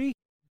 Could be.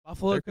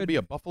 Buffalo could be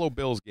a Buffalo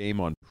Bills game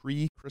on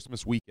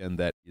pre-Christmas weekend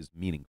that is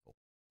meaningful.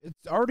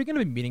 It's already going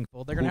to be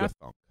meaningful. They're going to have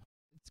thunk.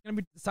 It's going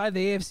to be decide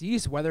the AFC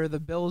East whether the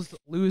Bills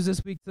lose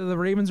this week to the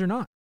Ravens or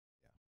not.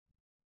 Yeah.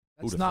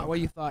 That's not what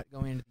you thought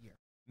going into the year.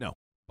 No,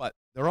 but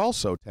they're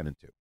also 10-2.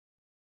 So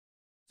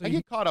I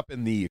get caught up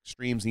in the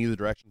extremes in either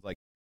directions. Like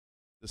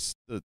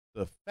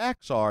the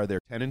facts are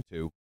they're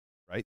 10-2,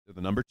 right? They're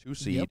the number 2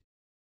 seed. Yep.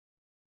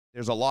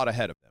 There's a lot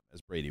ahead of them,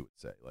 as Brady would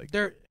say. Like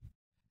they're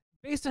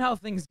based on how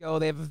things go,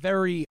 they have a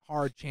very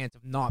hard chance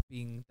of not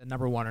being the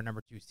number 1 or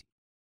number 2 seed.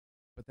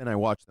 But then I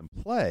watch them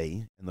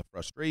play, and the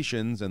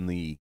frustrations and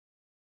the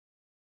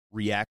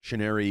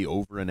reactionary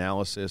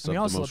overanalysis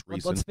of the most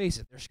recent. Let's face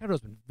it, their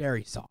schedule's been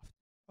very soft.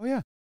 Oh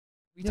yeah,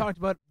 we talked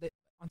about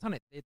on Sunday.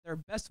 Their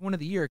best win of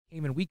the year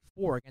came in Week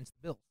 4 against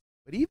the Bills.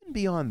 But even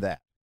beyond that,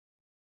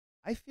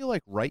 I feel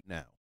like right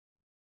now,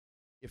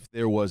 if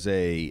there was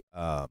a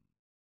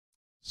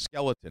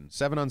skeleton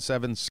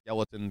 7-on-7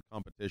 skeleton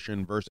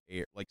competition versus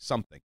air, like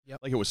something,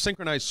 like it was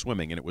synchronized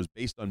swimming and it was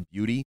based on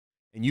beauty,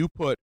 and you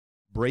put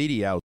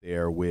Brady out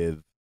there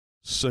with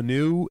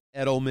Sanu,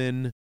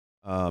 Edelman,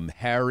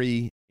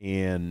 Harry,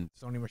 and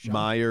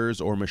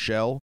Myers or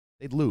Michelle,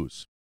 they'd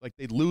lose. Like,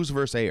 they'd lose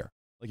versus air.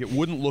 Like, it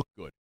wouldn't look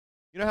good.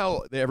 You know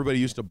how everybody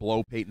used to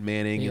blow Peyton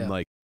Manning and,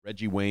 like,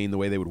 Reggie Wayne, the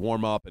way they would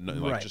warm up and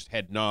like just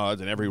head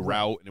nods and every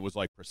route, and it was,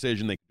 like,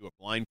 precision. They could do it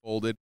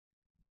blindfolded.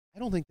 I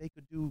don't think they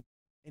could do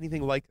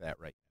anything like that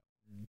right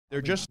now.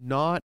 They're just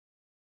not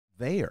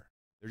there.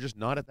 They're just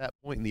not at that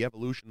point in the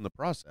evolution in the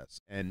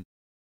process. And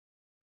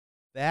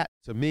that,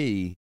 to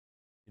me,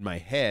 in my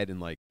head and,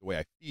 like, the way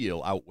I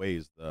feel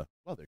outweighs they're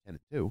 10-2.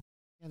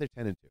 Yeah, they're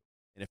 10-2.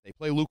 And if they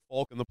play Luke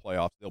Falk in the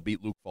playoffs, they'll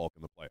beat Luke Falk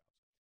in the playoffs.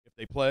 If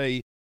they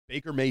play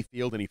Baker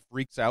Mayfield and he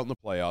freaks out in the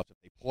playoffs, if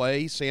they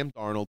play Sam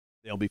Darnold,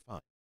 they'll be fine.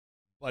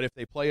 But if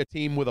they play a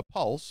team with a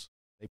pulse,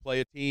 they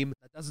play a team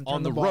that doesn't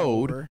on the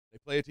road, they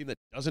play a team that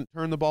doesn't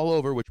turn the ball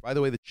over, which, by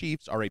the way, the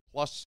Chiefs are a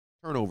plus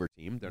turnover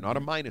team. They're not a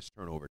minus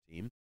turnover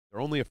team.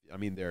 They're only,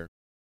 they're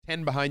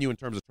 10 behind you in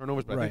terms of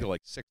turnovers, but I think they're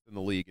like 6th in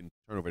the league in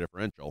turnover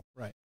differential.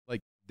 Right.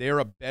 Like, they're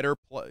a better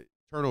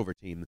turnover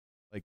team.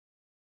 Like,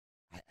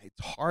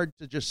 it's hard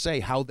to just say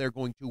how they're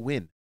going to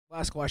win.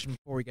 Last question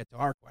before we get to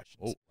our questions.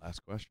 Oh,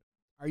 last question.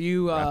 Are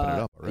you wrapping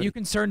it up are you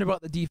concerned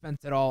about the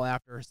defense at all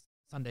after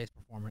Sunday's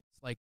performance?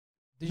 Like,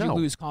 did you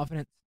lose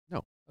confidence?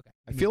 No. Okay.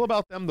 I feel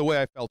about them the way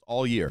I felt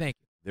all year. Thank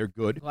you. They're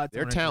good.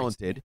 They're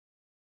talented.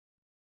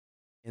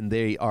 And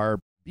they are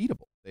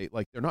beatable.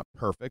 They're not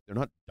perfect. They're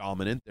not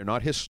dominant. They're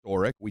not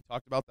historic. We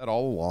talked about that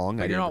all along.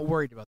 But you're not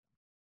worried about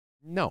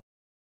them? No.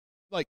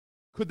 Like,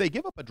 could they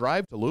give up a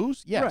drive to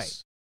lose? Yes.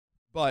 Right.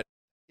 But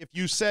if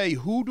you say,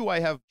 who do I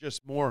have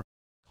just more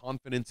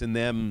confidence in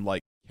them,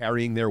 like,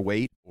 carrying their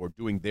weight or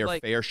doing their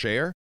fair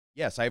share?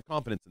 Yes, I have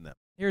confidence in them.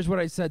 Here's what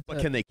I said. But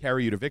can they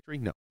carry you to victory?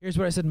 No. Here's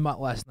what I said to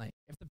Mutt last night.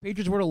 If the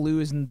Patriots were to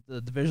lose in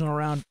the divisional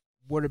round,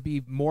 would it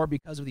be more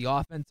because of the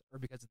offense or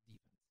because of the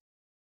defense?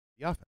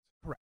 The offense.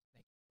 Correct.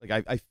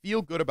 Like, I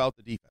feel good about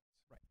the defense.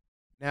 Right.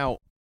 Now,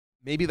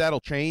 maybe that'll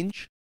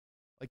change.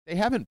 Like, they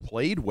haven't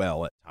played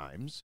well at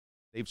times.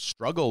 They've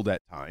struggled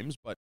at times,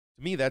 but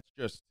to me, that's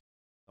just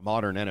the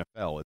modern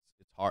NFL.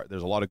 It's hard.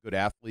 There's a lot of good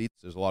athletes.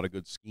 There's a lot of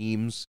good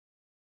schemes.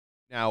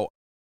 Now,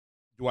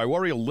 do I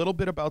worry a little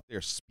bit about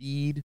their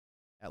speed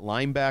at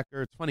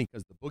linebacker? It's funny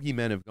because the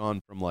boogeymen have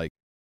gone from, like,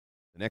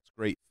 the next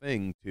great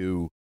thing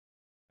to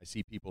I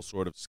see people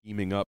sort of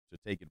scheming up to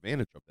take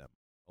advantage of them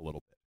a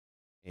little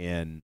bit.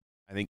 And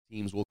I think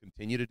teams will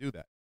continue to do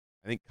that.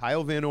 I think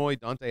Kyle Van Noy,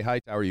 Dante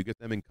Hightower, you get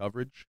them in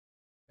coverage.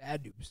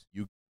 Bad news.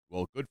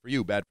 Well, good for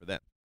you, bad for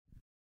them.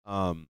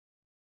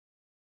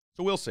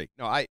 So we'll see.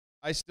 No,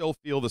 I still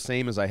feel the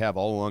same as I have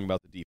all along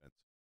about the defense.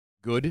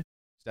 Good.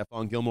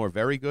 Stephon Gilmore,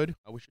 very good.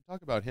 We should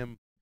talk about him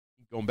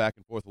going back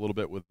and forth a little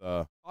bit with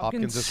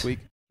Hopkins this week.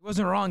 He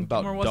wasn't wrong.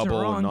 About Gilmore wasn't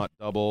double wrong. and not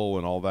double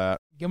and all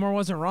that. Gilmore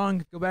wasn't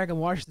wrong. Go back and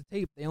watch the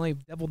tape. They only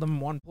doubled him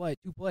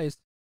two plays.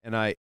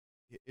 And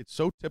it's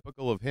so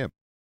typical of him.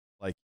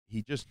 Like,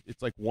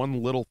 it's like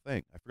one little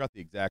thing. I forgot the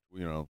exact,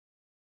 2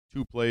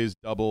 plays,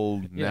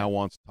 double, now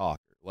wants to talk.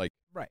 Like,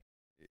 right.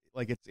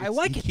 Like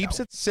he keeps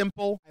it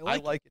simple. I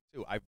like it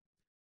too.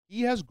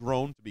 He has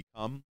grown to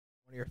become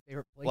one of your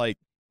favorite players.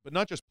 But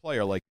not just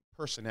player, like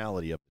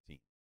personality of the team.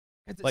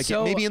 Like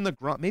so, maybe in the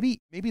Gronk,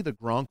 maybe the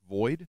Gronk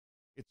void,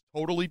 it's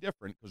totally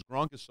different because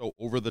Gronk is so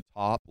over the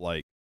top,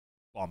 like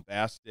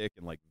bombastic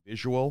and like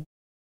visual.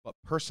 But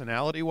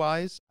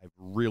personality-wise, I've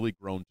really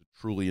grown to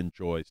truly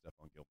enjoy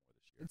Stephon Gilmore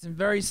this year. It's in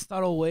very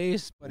subtle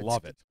ways, but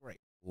Love it's great.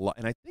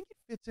 And I think it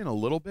fits in a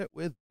little bit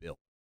with Bill.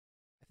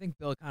 I think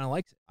Bill kind of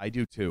likes it. I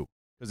do too,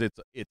 because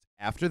it's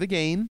after the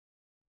game,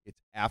 it's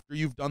after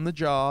you've done the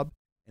job,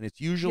 and it's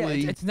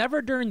usually it's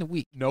never during the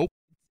week. Nope.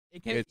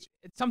 It's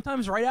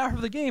sometimes right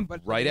after the game, but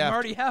right the game after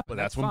already happened.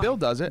 But that's fine. when Bill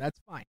does it. That's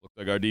fine. Looked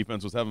like our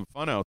defense was having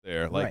fun out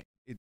there. Like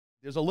right.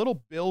 There's a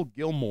little Bill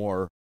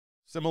Gilmore,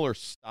 similar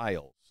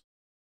styles.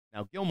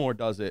 Now Gilmore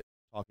does it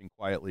talking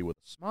quietly with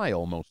a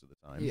smile most of the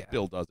time. Yeah.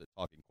 Bill does it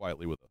talking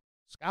quietly with a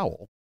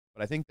scowl.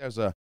 But I think there's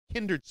a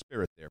kindred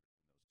spirit there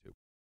between those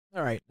two.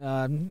 All right.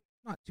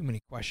 Not too many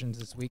questions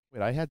this week.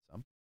 Wait, I had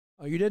some.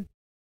 Oh, you did?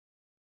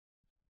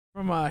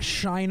 From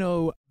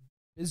Shino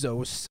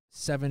Bizos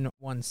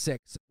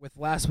 716, with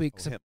last week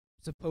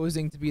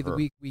supposing to be the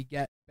week we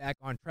get back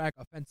on track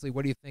offensively,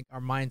 what do you think our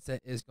mindset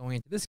is going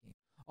into this game?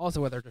 Also,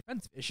 with our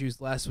defensive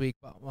issues last week,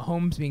 but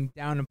Mahomes being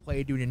down in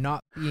play due to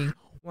not being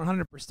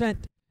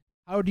 100%,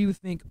 how do you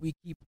think we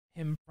keep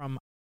him from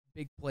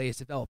big plays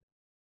developing?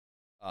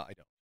 I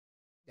don't.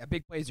 Yeah,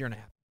 big plays are going to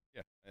happen.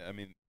 Yeah, I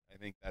mean, I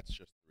think that's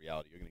just the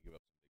reality. You're going to give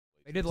up some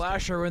big plays. They did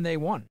last year when they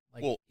won.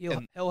 Well,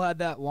 Hill had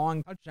that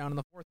long touchdown in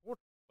the fourth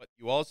quarter. But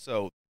you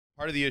also,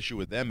 part of the issue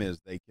with them is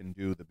they can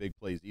do the big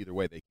plays either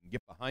way. They can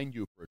get behind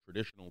you for a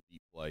traditional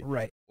deep play.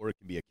 Right. Or it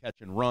can be a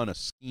catch and run, a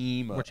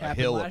scheme, Which a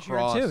hill last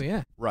across. Year too,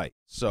 yeah. Right.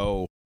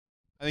 So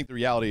I think the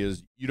reality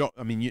is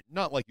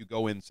not like you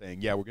go in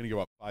saying, yeah, we're going to give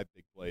up 5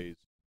 big plays.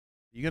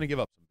 You're going to give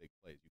up some big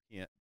plays. You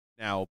can't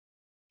now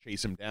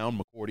chase him down,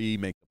 McCourty,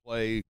 make the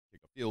play,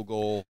 kick a field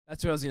goal.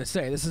 That's what I was going to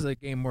say. This is a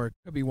game where it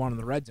could be one in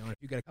the red zone. If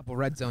you get a couple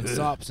red zone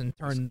stops and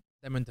turn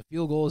them into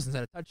field goals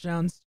instead of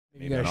touchdowns,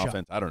 maybe you got an a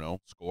offense, I don't know,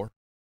 score.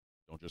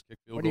 Don't just kick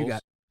field what goals. What do you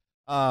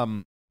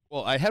got?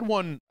 Well, I had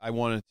one I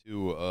wanted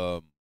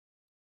to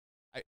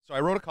so I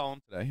wrote a column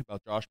today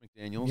about Josh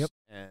McDaniels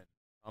and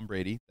Tom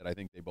Brady that I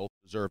think they both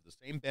deserve the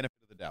same benefit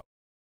of the doubt.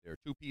 They're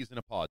 2 peas in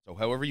a pod. So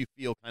however you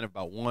feel kind of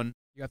about one,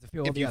 you have to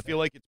feel if you feel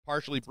like it's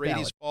partially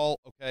Brady's fault,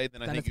 okay,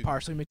 then I think it's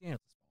partially McDaniels'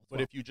 fault.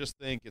 But if you just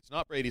think it's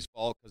not Brady's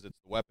fault because it's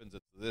the weapons,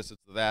 it's this,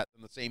 it's that,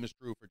 then the same is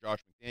true for Josh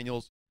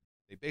McDaniels.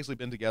 They've basically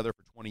been together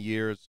for 20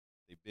 years.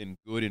 They've been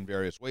good in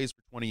various ways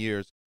for 20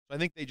 years. So I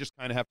think they just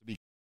kind of have to be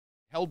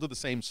held to the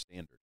same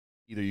standard.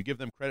 Either you give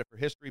them credit for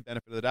history,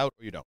 benefit of the doubt,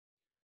 or you don't.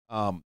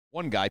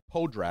 One guy,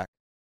 Pokrak.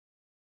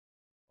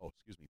 Okay.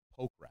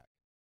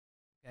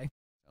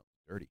 Sounds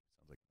dirty.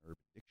 Sounds like an Urban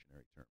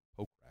Dictionary term.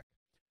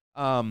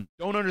 Pokrak.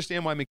 Don't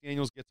understand why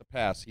McDaniels gets a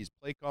pass. His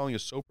play calling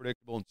is so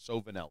predictable and so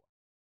vanilla.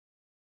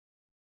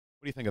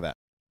 What do you think of that?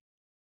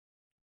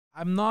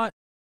 I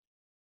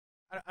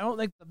don't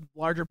think the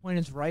larger point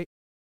is right.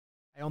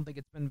 I don't think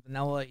it's been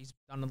vanilla. He's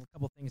done a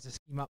couple things to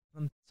scheme up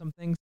some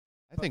things.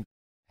 I think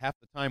half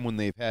the time when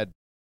they've had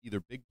either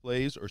big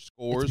plays or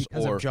scores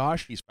or of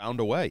Josh, he's found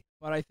a way.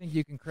 But I think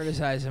you can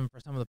criticize him for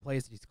some of the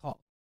plays that he's called.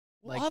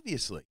 Well,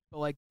 obviously. But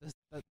like the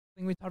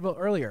thing we talked about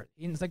earlier,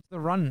 he didn't stick to the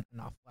run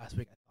enough last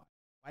week, I thought.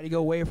 Why'd he go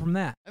away from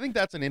that? I think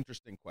that's an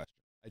interesting question.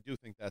 I do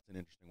think that's an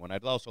interesting one.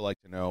 I'd also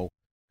like to know,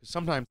 because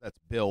sometimes that's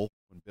Bill,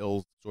 when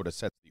Bill sort of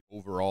sets the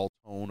overall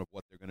tone of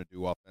what they're going to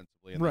do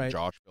offensively, and then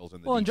Josh fills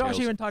in the details. And Josh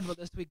even talked about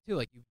this week, too.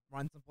 Like, you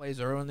run some plays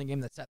early in the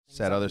game that set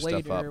things up other later,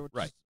 stuff up.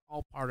 which is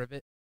all part of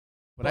it.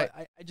 But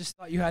I just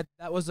thought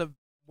that was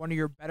one of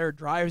your better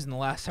drives in the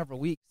last several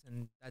weeks,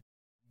 and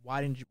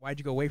why'd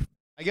you go away from it?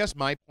 I guess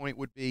my point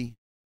would be,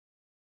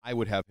 I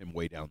would have him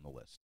way down the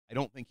list. I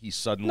don't think he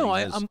suddenly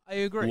I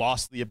agree.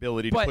 lost the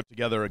ability to put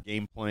together a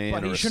game plan or a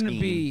scheme. But he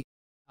shouldn't be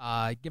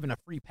given a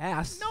free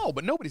pass. No,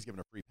 but nobody's given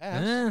a free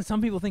pass.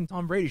 Some people think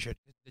Tom Brady should.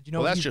 Did you know?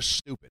 Well, that's just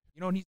stupid. You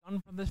know what he's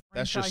done from this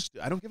franchise? That's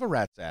just. I don't give a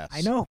rat's ass.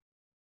 I know.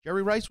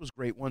 Jerry Rice was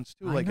great once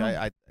too. I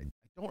know.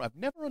 I've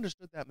never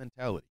understood that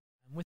mentality.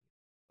 I'm with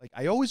you. Like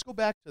I always go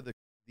back to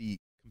the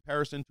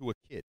comparison to a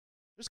kid.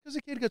 Just because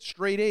a kid gets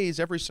straight A's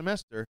every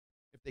semester,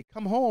 if they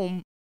come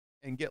home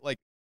and get like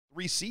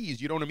 3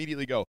 C's, you don't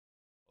immediately go,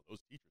 "Oh, those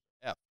teachers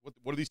are F.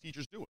 What are these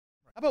teachers doing?"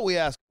 Right. How about we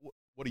ask,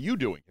 what are you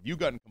doing? Have you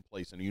gotten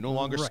complacent? Are you no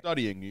longer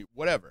studying?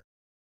 Whatever.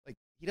 Like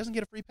he doesn't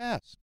get a free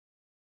pass.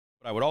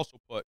 But I would also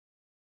put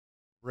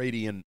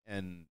Brady and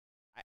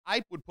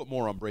I would put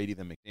more on Brady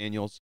than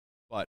McDaniels,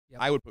 but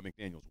I would put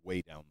McDaniels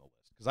way down the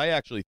list because I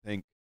actually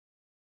think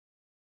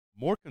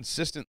more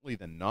consistently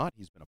than not,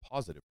 he's been a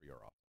positive for your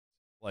offense.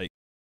 Like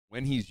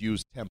when he's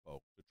used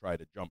tempo to try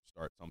to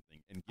jumpstart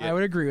something and get, I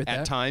would agree with at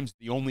that. times,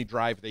 the only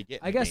drive they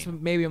get. I guess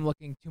maybe I'm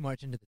looking too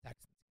much into the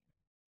Texans.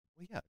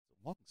 Well, yeah,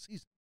 it's a long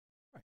season.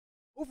 Right.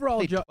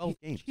 Overall, 12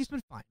 games. He's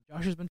been fine.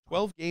 Josh has been fine.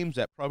 12 games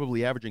at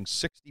probably averaging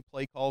 60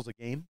 play calls a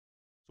game.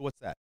 So what's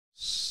that?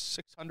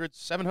 600,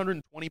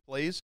 720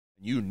 plays,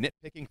 and you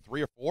nitpicking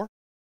 3 or 4?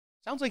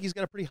 Sounds like he's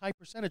got a pretty high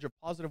percentage of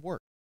positive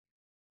work.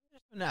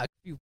 There's been a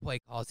few play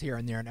calls here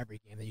and there in every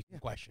game that you can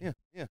question.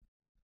 Yeah.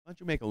 Why don't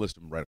you make a list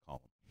of them, write a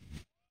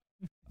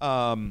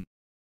column?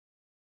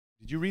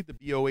 Did you read the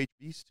BOH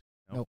Beast?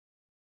 No. Nope.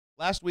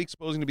 Last week,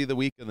 supposing to be the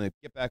week, and they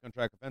get back on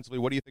track offensively.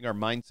 What do you think our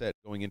mindset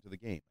going into the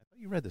game? I thought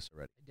you read this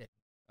already. I did.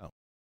 Oh.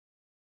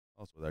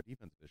 Also, with our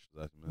defense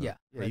issues. Yeah.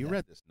 Yeah, you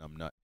read this,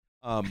 numbnut.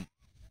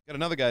 Got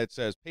another guy that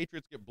says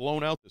Patriots get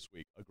blown out this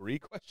week. Agree?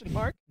 Question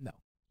mark. No.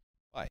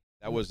 Why?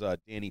 That was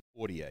Danny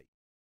Fortier,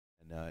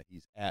 and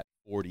he's at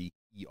 40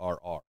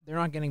 ERR. They're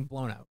not getting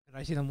blown out. Did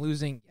I see them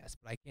losing? Yes,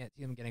 but I can't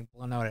see them getting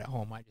blown out at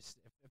home. I just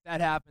if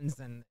that happens,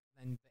 then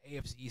the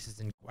AFC East is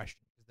in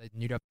question because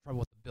then you'd have trouble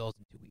with the Bills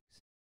in 2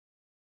 weeks.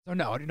 So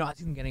no, I do not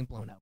see them getting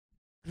blown out.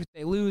 If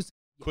they lose,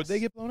 yes. Could they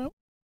get blown out?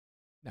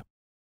 No.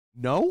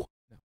 No?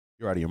 No.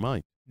 You're out of your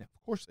mind. No.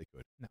 Of course they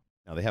could. No.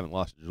 Now, they haven't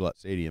lost at Gillette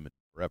Stadium in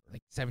forever.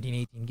 Like 17,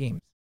 18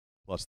 games.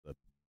 Plus, the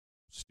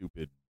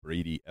stupid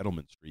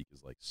Brady-Edelman streak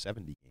is like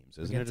 70 games,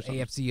 isn't it?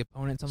 Against AFC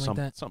opponents, something like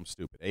that? Something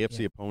stupid.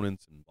 AFC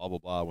opponents and blah, blah,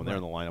 blah. When they're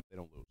in the lineup, they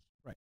don't lose.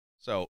 Right.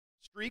 So,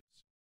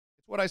 streaks,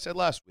 it's what I said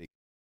last week.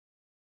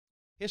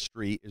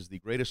 History is the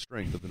greatest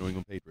strength of the New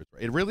England Patriots.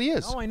 It really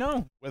is. Oh, I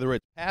know. Whether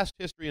it's past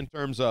history in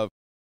terms of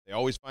they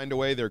always find a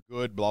way, they're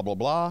good, blah, blah,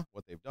 blah,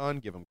 what they've done,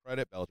 give them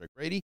credit, Belichick,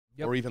 Brady,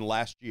 or even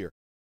last year.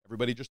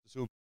 Everybody just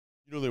assumed,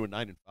 they were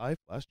 9-5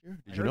 last year?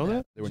 Did you know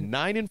that? They were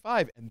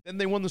 9-5, and then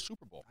they won the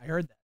Super Bowl. I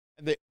heard that.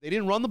 And they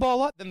didn't run the ball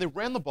a lot, then they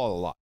ran the ball a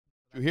lot.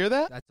 Did you hear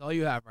that? That's all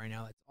you have right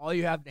now. That's all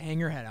you have to hang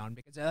your head on.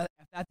 Because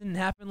if that didn't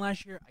happen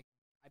last year, I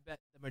bet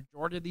the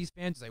majority of these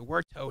fans say,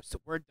 we're toast,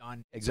 we're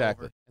done. It's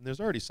Exactly. over. And there's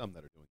already some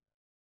that are doing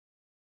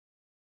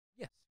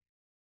that.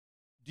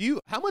 Yes.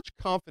 How much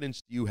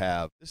confidence do you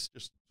have? This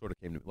just sort of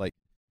came to me. Like,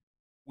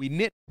 we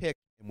nitpick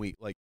and we,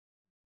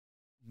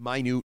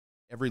 minute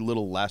every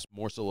little last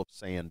morsel of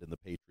sand in the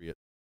Patriot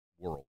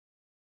world.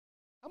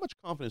 How much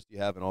confidence do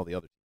you have in all the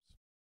other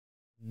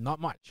teams? Not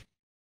much.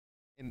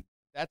 And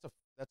that's a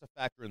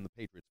factor in the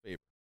Patriots'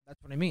 favor.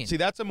 That's what I mean. See,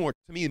 that's to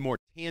me, more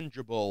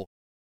tangible,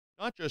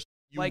 not just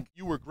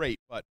you were great,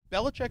 but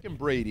Belichick and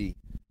Brady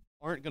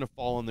aren't going to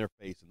fall on their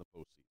face in the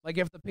postseason. Like,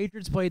 if the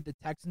Patriots played the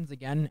Texans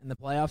again in the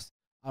playoffs,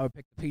 I would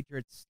pick the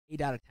Patriots 8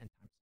 out of 10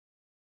 times.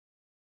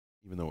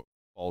 Even though it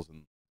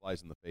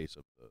flies in the face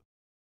of the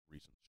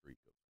recent streak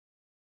of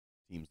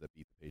teams that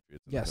beat the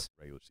Patriots in the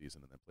regular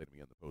season and then played them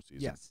again in the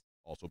postseason. Yes.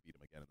 Also beat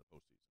them again in the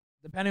postseason.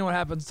 Depending on what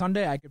happens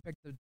Sunday, I could pick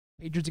the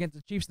Patriots against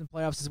the Chiefs in the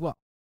playoffs as well.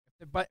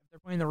 If they're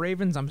playing the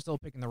Ravens, I'm still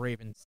picking the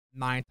Ravens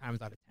 9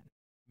 times out of 10.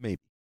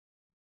 Maybe.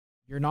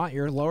 You're not?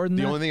 You're lower than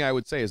that? The only thing I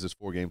would say is there's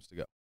 4 games to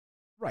go.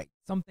 Right.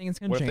 Some things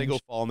can change. What if they go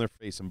fall on their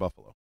face in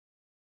Buffalo?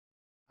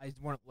 I just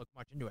won't look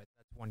much into it.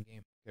 That's one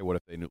game. Okay, what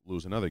if they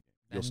lose another game?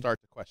 You'll start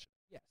to question.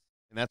 Yes.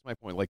 And that's my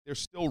point. Like, they're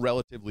still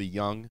relatively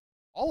young.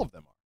 All of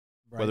them are.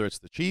 Right. Whether it's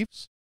the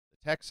Chiefs,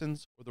 the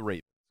Texans, or the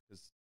Ravens.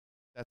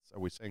 Because are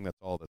we saying that's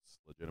all that's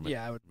legitimate?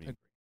 Yeah, I would agree.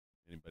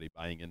 Anybody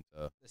buying into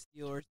the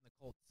Steelers and the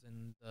Colts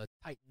and the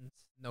Titans?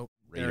 No.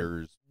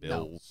 Raiders,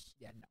 Bills.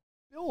 No. Yeah, no.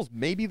 Bills,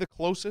 maybe the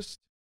closest.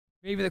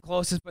 Maybe the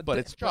closest, but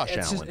it's Josh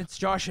Allen. It's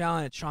Josh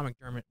Allen. It's Sean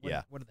McDermott.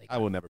 What are they? I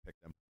will never pick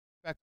them.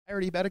 In fact, I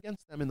already bet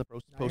against them in the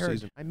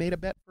postseason. I made a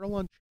bet for a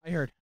lunch. I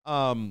heard.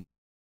 So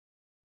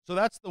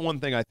that's the one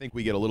thing I think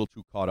we get a little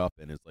too caught up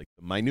in is like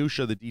the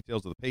minutia, the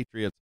details of the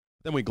Patriots.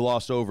 Then we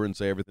gloss over and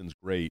say everything's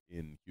great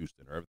in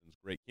Houston or everything's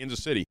great.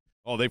 Kansas City,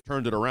 they've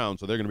turned it around,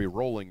 so they're going to be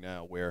rolling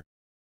now, where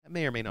that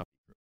may or may not be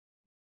true.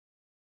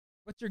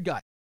 What's your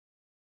gut?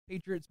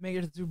 Patriots make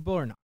it to the Super Bowl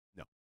or not?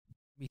 No.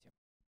 Me too.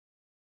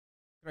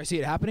 Could I see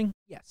it happening?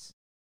 Yes.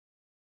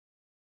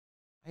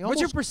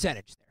 What's your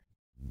percentage there?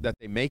 That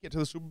they make it to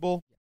the Super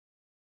Bowl?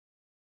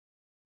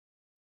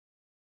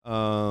 Yeah.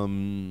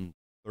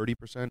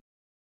 30%,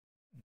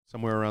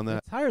 somewhere around that.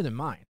 It's higher than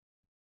mine.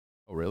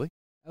 Oh, really?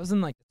 I was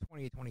in like the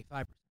 20 to 25%.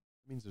 That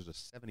means there's a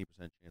 70%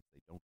 chance they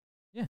don't.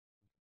 Yeah.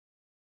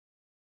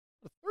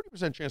 A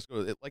 30% chance to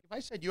go. Like if I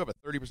said you have a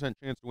 30%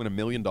 chance to win $1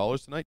 million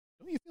tonight,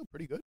 don't you feel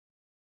pretty good?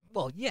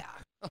 Well, yeah.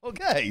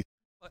 Okay.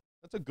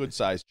 That's a good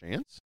sized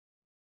chance.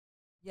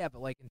 Yeah,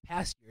 but like in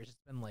past years,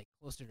 it's been like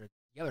closer to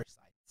the other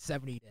side,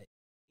 70 to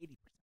 80%.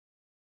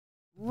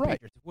 Right.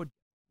 Patriots would.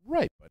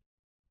 Right, but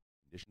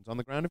conditions on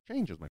the ground have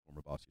changed, as my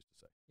former boss used to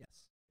say.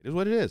 Yes. It is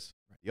what it is.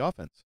 Right. The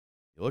offense.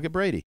 You look at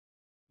Brady.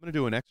 I'm going to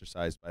do an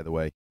exercise, by the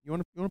way. You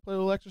want to play a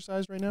little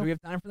exercise right now? Do we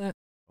have time for that?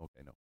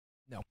 Okay, no.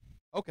 No.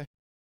 Okay.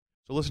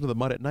 So listen to the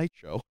Mud at Night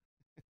show.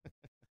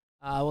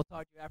 We'll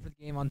talk to you after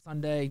the game on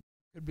Sunday.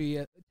 Could be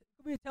a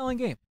telling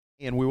game.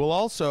 And we will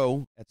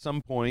also, at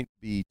some point,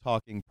 be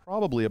talking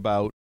probably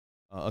about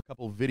a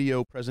couple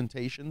video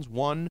presentations.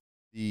 One,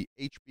 the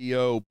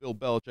HBO Bill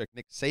Belichick,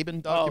 Nick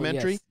Saban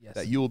documentary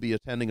that you will be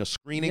attending a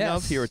screening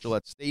of here at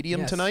Gillette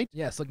Stadium tonight.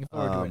 Yes, looking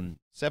forward to it.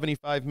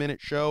 75-minute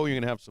show. You're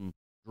going to have some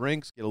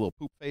drinks, get a little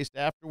poop-faced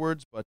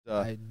afterwards. But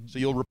so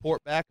you'll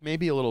report back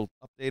maybe a little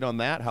update on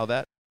that, how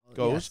that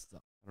goes.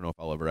 Yes. I don't know if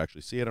I'll ever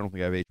actually see it. I don't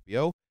think I have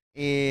HBO.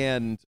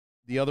 And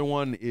the other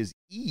one is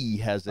E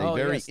has a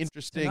very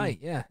interesting.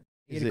 Tonight,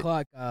 8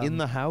 o'clock. In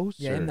the house?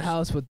 Yeah, in the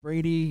house with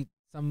Brady.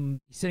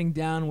 Sitting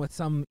down with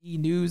some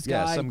E-News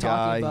guy some talking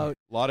guy, about.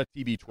 A lot of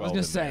TB12. I was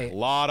gonna say a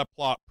lot of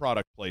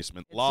product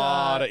placement, a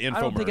lot of infomercial.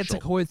 I don't think it's a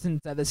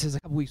coincidence that this is a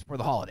couple weeks before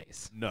the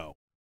holidays. No,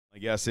 my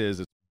guess is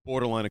it's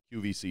borderline a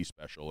QVC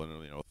special, and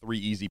 3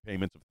 easy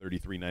payments of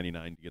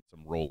 $33.99 to get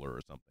some roller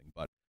or something.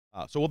 But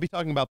so we'll be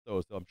talking about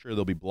those. I'm sure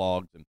there'll be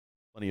blogs and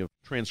plenty of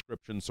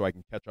transcriptions, so I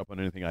can catch up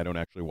on anything I don't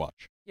actually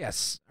watch.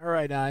 Yes. All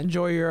right.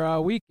 Enjoy your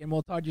week, and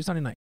we'll talk to you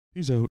Sunday night. Peace out.